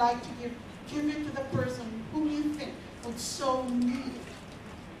think you would like to give it to the person whom you think would so need it.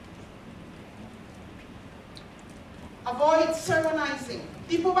 Avoid sermonizing.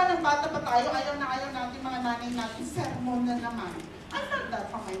 Di po ba ng bata pa tayo, ayaw natin mga nanay natin, sermon na naman. I learned that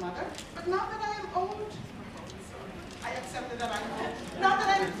from my mother, but now that I am old, I accepted that I'm old. Now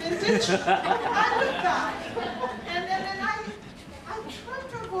that I'm vintage, I look back. And then I try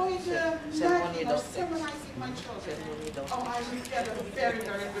to avoid nagging. children are sermonizing my children. Oh, I will get a very,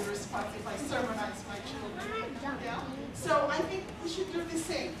 very good response if I sermonize my children. Yeah? So I think we should do the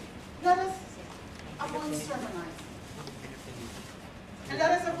same. Let us avoid sermonizing. And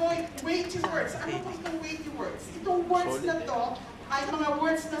let us avoid weighty words. Ano po itong weighty words? Itong words na to ay mga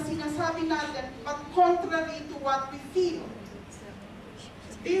words na sinasabi natin but contrary to what we feel.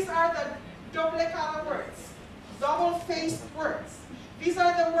 These are the double cara words, double-faced words. These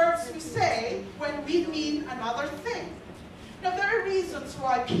are the words we say when we mean another thing. Now, there are reasons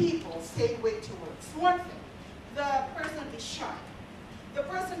why people say weighty words. One thing, the person is shy. The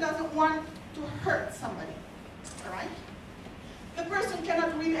person doesn't want to hurt somebody, all right? The person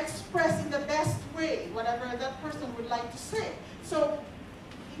cannot really express in the best way whatever that person would like to say. So,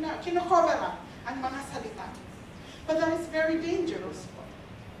 kino-cover up ang mga salita. But that is very dangerous.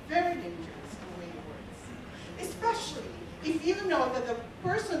 Very dangerous in weighty words. Especially if you know that the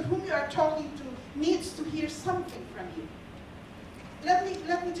person whom you are talking to needs to hear something from you. Let me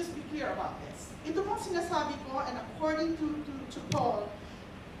just be clear about this. Ito pong sinasabi ko, and according to Paul,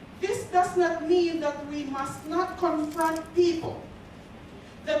 this does not mean that we must not confront people,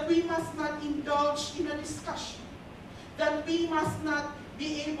 that we must not indulge in a discussion, that we must not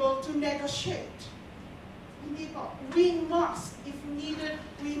be able to negotiate. Hindi po. We must, if needed,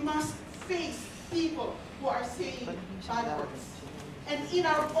 we must face people who are saying bad words. And in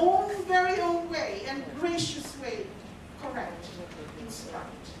our own, very own way and gracious way, correct,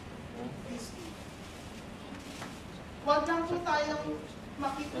 instruct these people. Huwag lang po tayong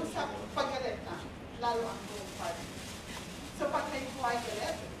makipusap pagalit na, lalo ang buong party. So pag may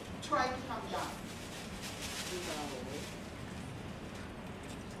galit, try to calm down.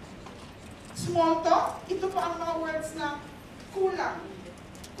 Small talk, ito po ang mga words na kulang.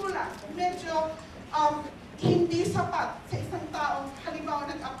 Medyo hindi sapat sa isang taong halimbawa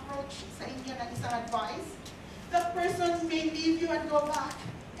nag-approach sa inyo ng isang advice. That person may leave you and go back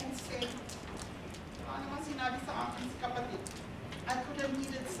and say, ano naman sinabi sa akin si kapatid? I could have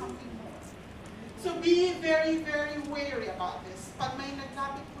needed something more. So be very, very wary about this. Pag may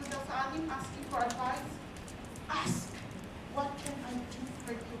naglapit po daw sa amin asking for advice, ask, what can I do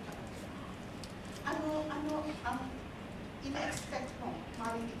for you? Ano ang ina-expect mo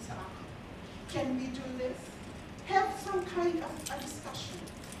marinig sa akin? Can we do this? Have some kind of a discussion.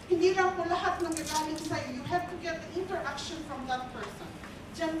 Hindi lang po lahat ng gagaling sa'yo. You have to get the interaction from that person.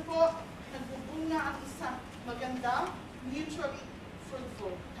 Diyan po, nagbubunga ang isang maganda, mutually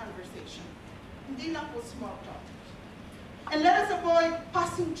fruitful conversation. Hindi lang po small talk. And let us avoid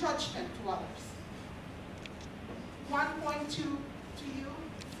passing judgment to others. 1 point to you,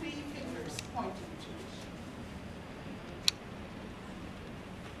 3 fingers pointing to you.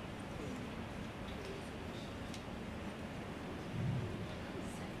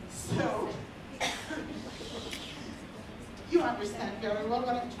 So, you understand very well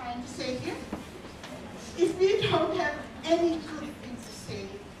what I'm trying to say here. If we don't have any good things to say,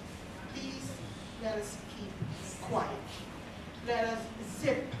 please let us keep quiet. Let us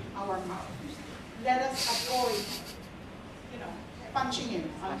zip our mouth. Let us avoid, punching in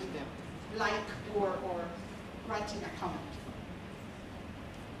on like or writing a comment.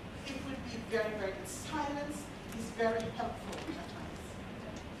 It would be very, very good. Silence is very helpful at times.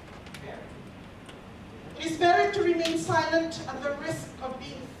 Very. It is better to remain silent at the risk of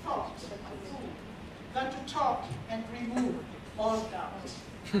being thought a fool than to talk and remove all doubt.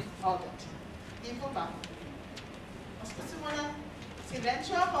 All doubt. Di po ba? Mas gusto mo na,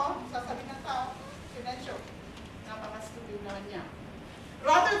 silensyo ako, sasabi ng tao, silensyo. Napaka-stupid naman niya.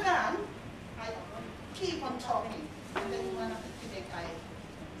 Rather than, I keep on talking, and then you want to think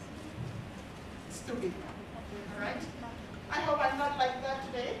stupid. Alright? I hope I'm not like that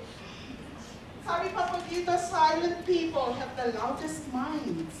today. Sabi pa po dito, silent people have the loudest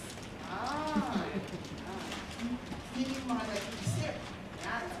minds. Meaning mga nag-isip.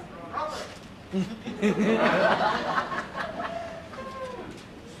 Yan, Robert.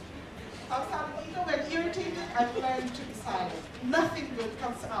 Sabi dito, when irritated, I've learned to be silent. Nothing good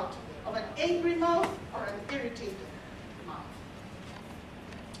comes out of an angry mouth or an irritated mouth.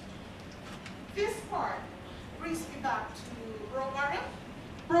 This part brings me back to Bro Warren.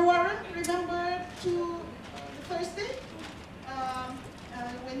 Bro Warren, remember Thursday?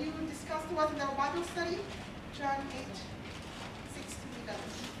 When you discussed what in our Bible study? John 8:6-11,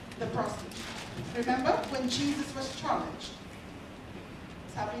 the prostitute. Remember when Jesus was challenged?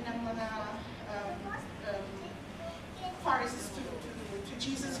 Sabi ng mga Pharisees to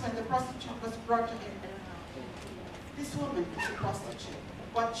Jesus when the prostitute was brought to him. This woman is a prostitute.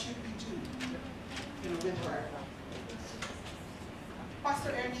 What should we do with her?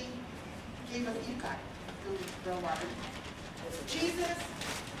 Pastor Ernie gave a feedback to the water. Jesus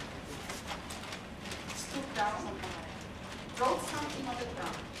stooped down, wrote something on the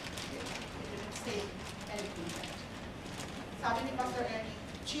ground. He didn't say anything yet. Sabi ni Pastor Eddie,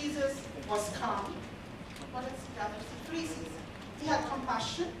 Jesus was calm. What is the other? 3 C's. He had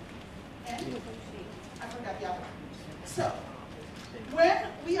compassion, and I forgot the other one. So, when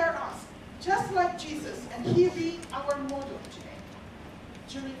we are asked, just like Jesus, and he be our model today,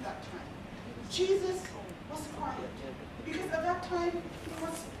 during that time, Jesus was quiet. Because at that time, he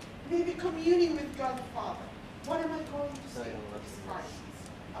was maybe communing with God the Father. What am I going to say to these Pharisees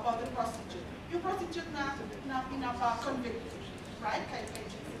about the prostitute? Yung prostitute na pinapa-convicted, right? Kay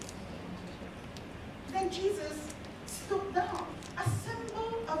Jesus. Then Jesus stooped down, a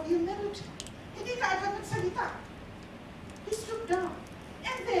symbol of humility. Hindi ka agad magsalita. He stooped down.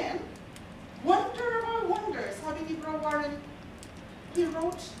 And then, wonder of all wonders, sabi ni Bro Warren, he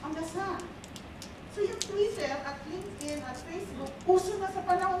wrote on the sand. So yung Twitter at LinkedIn at Facebook, uso na sa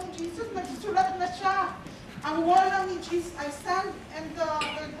panahon ni Jesus, nagsusulat na siya. Ang wall lang ni Jesus ay sand and the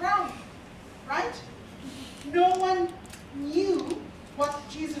ground, right? No one knew what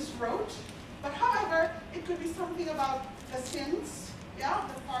Jesus wrote, but however, it could be something about the sins, yeah,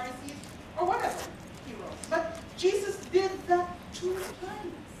 the Pharisees, or whatever he wrote. But Jesus did that 2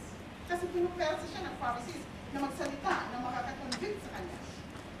 times. Kasi pinupersa siya ng Pharisees na magsalita, na makakakonvict sa kanya.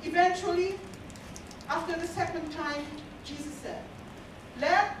 Eventually, after the 2nd time, Jesus said,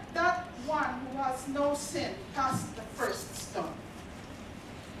 "Let that one who has no sin cast the first stone."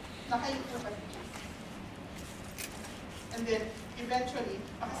 Nakayupo pa si Jesus. And then, eventually,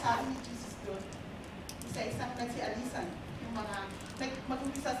 pakasabi ni Jesus doon, isa-isang nagsialisan, yung mga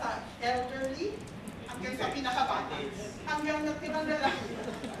mag-umpisa sa elderly, hanggang sa pinakabata, hanggang natira na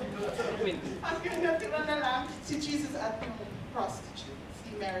lang si Jesus at yung prostitute,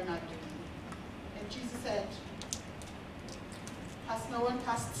 si Mary Magdalene. And Jesus said, "Has no one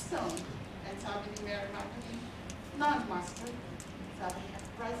cast stone?" And sabi ni Mary Magdalene, "None, Master." Sabi niya,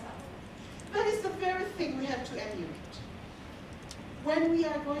 "Rise up." That is the very thing we have to emulate. When we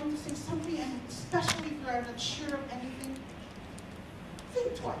are going to sing something, and especially if we are not sure of anything,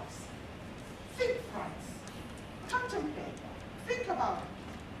 think twice. Think thrice. Contemplate. Think about it.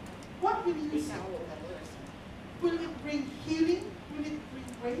 What will you say to that person? Will it bring healing? Will it bring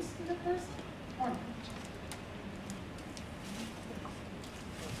grace to the person? Or not?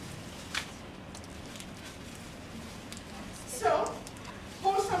 So,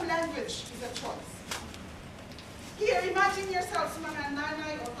 wholesome language is a choice. Here, imagine yourselves mga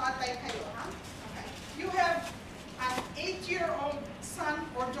nanay o tatay kayo, ha? Okay. You have an 8-year-old son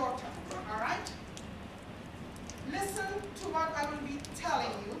or daughter, all right? Listen to what I will be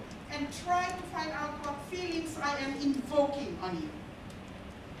telling you and try to find out what feelings I am invoking on you.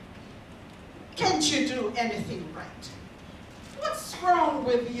 Can't you do anything right? What's wrong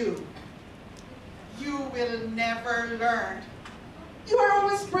with you? You will never learn. You are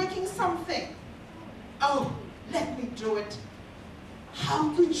always breaking something. Oh, let me do it.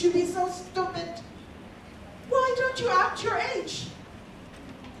 How could you be so stupid? Why don't you act your age?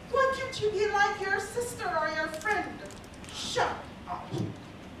 Why can't you be like your sister or your friend? Shut up.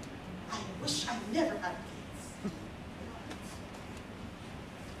 I wish I never had kids.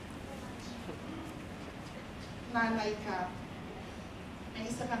 Nanay ka, may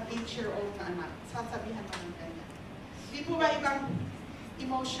isa kang 8-year-old na anak, sasabihan mo ng ganyan. Di po ba ibang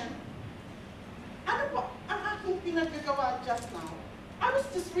emotion? Ano po ang aking pinagagawa just now? I was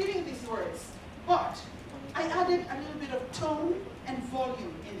just reading these words, but I added a little bit of tone and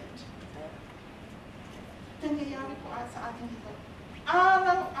volume in it. Nangyayari po sa atin dito.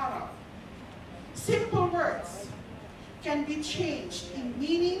 Araw-araw. Simple words can be changed in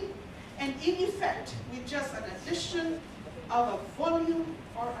meaning and in effect with just an addition of a volume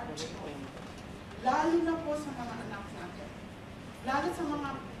or a tone. Lalo na po sa mga anak natin. Lalo sa mga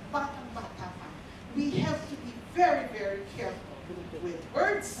batang-bata pa. We have to be very, very careful with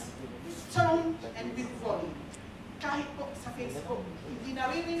words, with tone, and with volume. Kahit po sa Facebook, hindi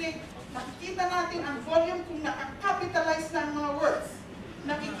naririnig, nakikita natin ang volume kung nakakapitalize ng mga words.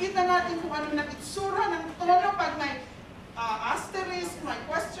 Nakikita natin kung ano nakitsura ng tono pag may asterisk, may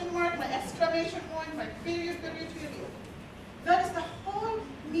question mark, may exclamation point, may period. That is the whole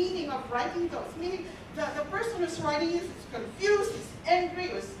meaning of writing those. Meaning the person who's writing is confused, is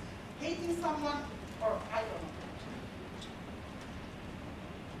angry, is hating someone, or I don't know.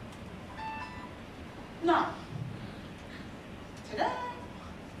 Now, today,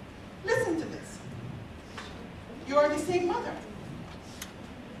 listen to this. You are the same mother.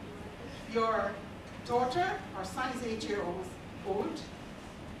 Your daughter or son is 8 years old.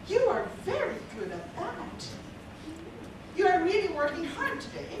 You are very working hard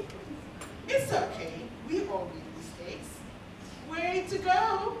today. It's okay. We all make mistakes. Way to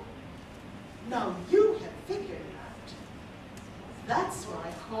go. Now you have figured it out. That's what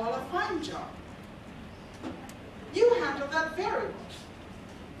I call a fine job. You handle that very well.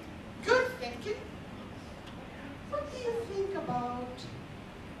 Good thinking. What do you think about?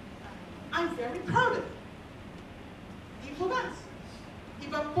 I'm very proud of it. Di po ba?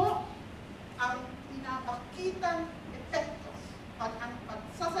 Iba po ang pinapakitang epekto pag ang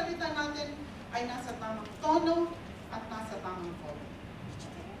pagsasalita natin ay nasa tamang tono at nasa tamang volume.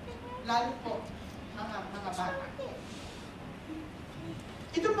 Lalo po mga bata.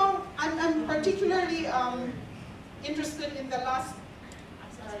 Ito po, I'm particularly interested in the last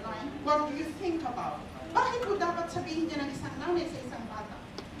line. What do you think about? Bakit po dapat sabihin niya ng isang nanay sa isang bata?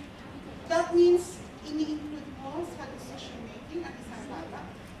 That means ini-include mo sa decision making ang isang bata.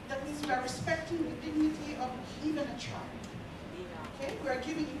 That means we are respecting the dignity of even a child. Okay? We are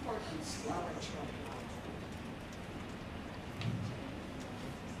giving importance to our child.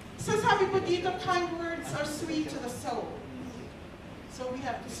 So sabi po dito, kind words are sweet to the soul. So we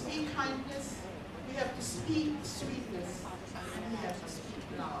have to speak kindness, we have to speak sweetness, and we have to speak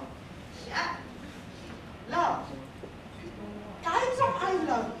love. Yeah. Love. Kahit sa I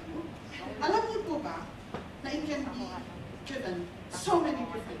love you, alam niyo po ba na it can be given so many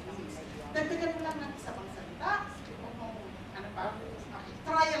different ways. Dagdagan mo lang ng isa pang salita, o kung ano pa,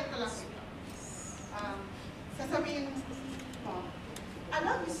 trial ka lang ito. Sasabihin mo, I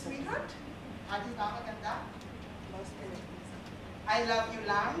love you, sweetheart. Di ba maganda? I love you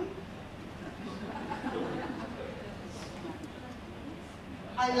lang.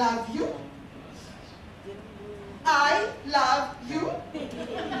 I love you. I love you.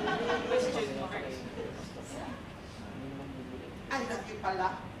 I love you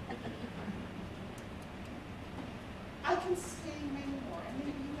pala. I can say many more, and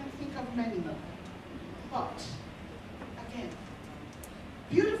maybe you can think of many more. But, again,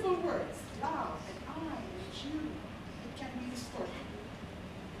 beautiful words, love, and I, and you, it can be distorted.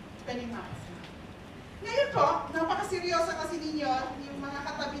 Pwede makasama. Ngayon po, napakaseryoso kasi ninyo, yung mga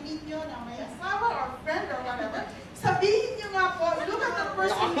katabi ninyo na may asawa or friend or whatever, sabihin nyo nga po, look at the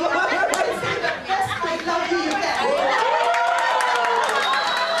person you are and say the best I love you you can.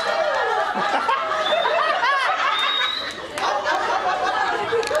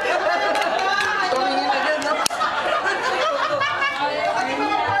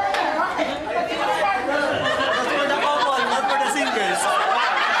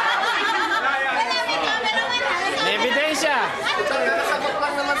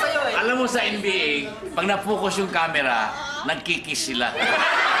 Alam mo sa NBA, pag na-focus yung camera, nagkikiss sila.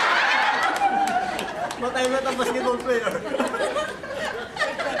 Matay na ang basketball player.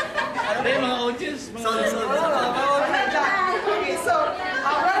 Ano yung mga audience? Okay, so,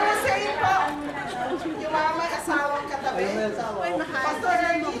 what we're saying po, yung mga may asawang katabi, Pastor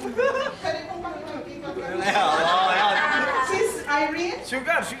Ernie, pwede pong pakikita. Sis Irene?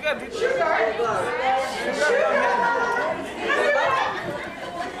 Sugar.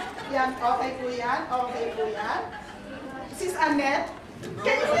 Yan, okay po yan. Sis Annette,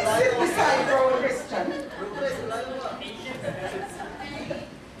 can you please sit beside Brother Christian?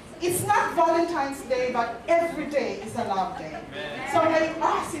 It's not Valentine's Day, but every day is a love day. So like,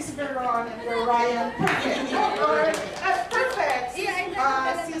 Sis Veron and Ryan, perfect. Perfect.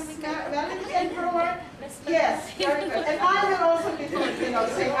 Sis Melanie and Brewer, yes, very good. And I will also be,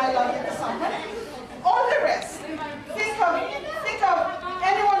 saying I love you to someone. All the rest, think of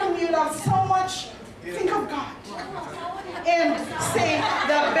anyone whom you love so much, think of God. And say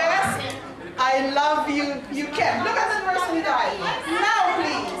the best I love you you can. Look at the person died. Now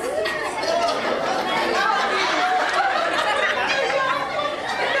please.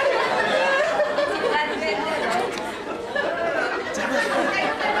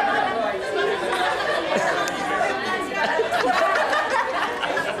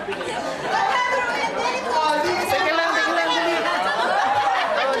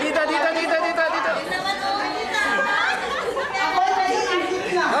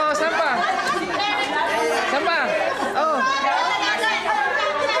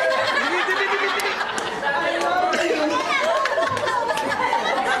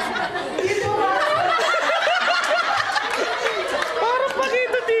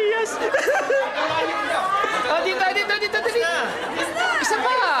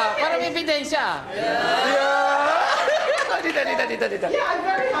 Ebidensya. Dito. Yeah, I'm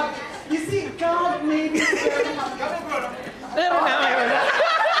very happy. You see, God made me very happy. Meron na.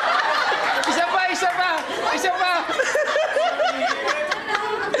 Isa pa.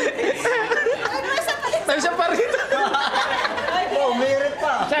 May isa pa rito.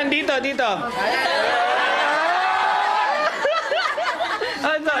 dito, dito.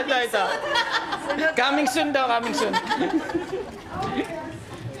 Ah, ito. Coming soon daw, coming soon. Okay,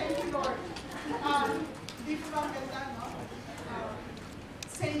 thank you, Lord. Di ko lang ganda, no?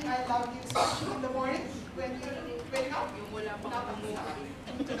 Saying I love you, especially in the morning when you wake up,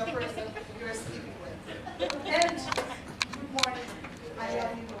 to the person you're sleeping with. And good morning, I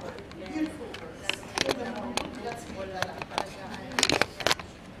love you, Lord. Beautiful words in the morning. That's me.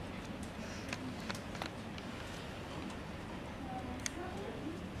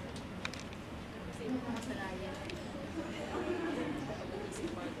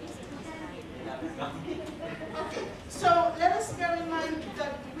 Okay, so let us bear in mind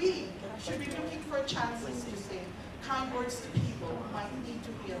that we should be looking for chances to say kind words to people who might need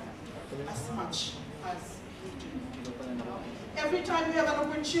to hear them as much as we do. Every time we have an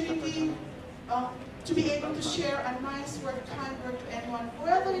opportunity to be able to share a nice word, kind word to anyone,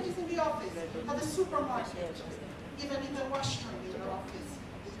 whether it is in the office, at the supermarket, even in the washroom in your office,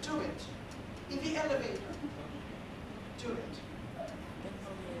 do it. In the elevator, do it.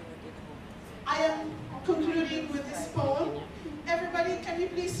 I am concluding with this poem. Everybody, can you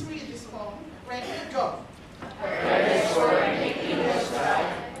please read this poem? Ready? Go. Precious word in kingdom's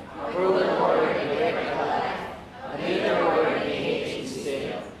strife, a proven word in lyrical life, a bitter word in hate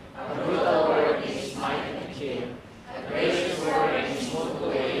still, a brutal word in its might and kill, a gracious word in its smooth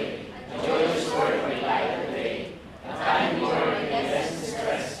way, a joyous word with light the day, a kind word in less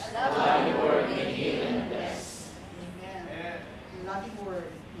distress, a loving word in heal and bless. Amen. Loving word.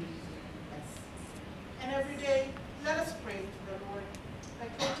 And every day, let us pray to the Lord by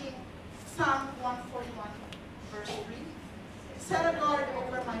quoting Psalm 141, verse 3. Set a guard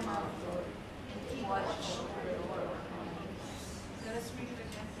over my mouth, Lord, and keep watch over the door of my lips. Let us read it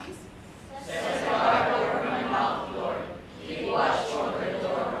again.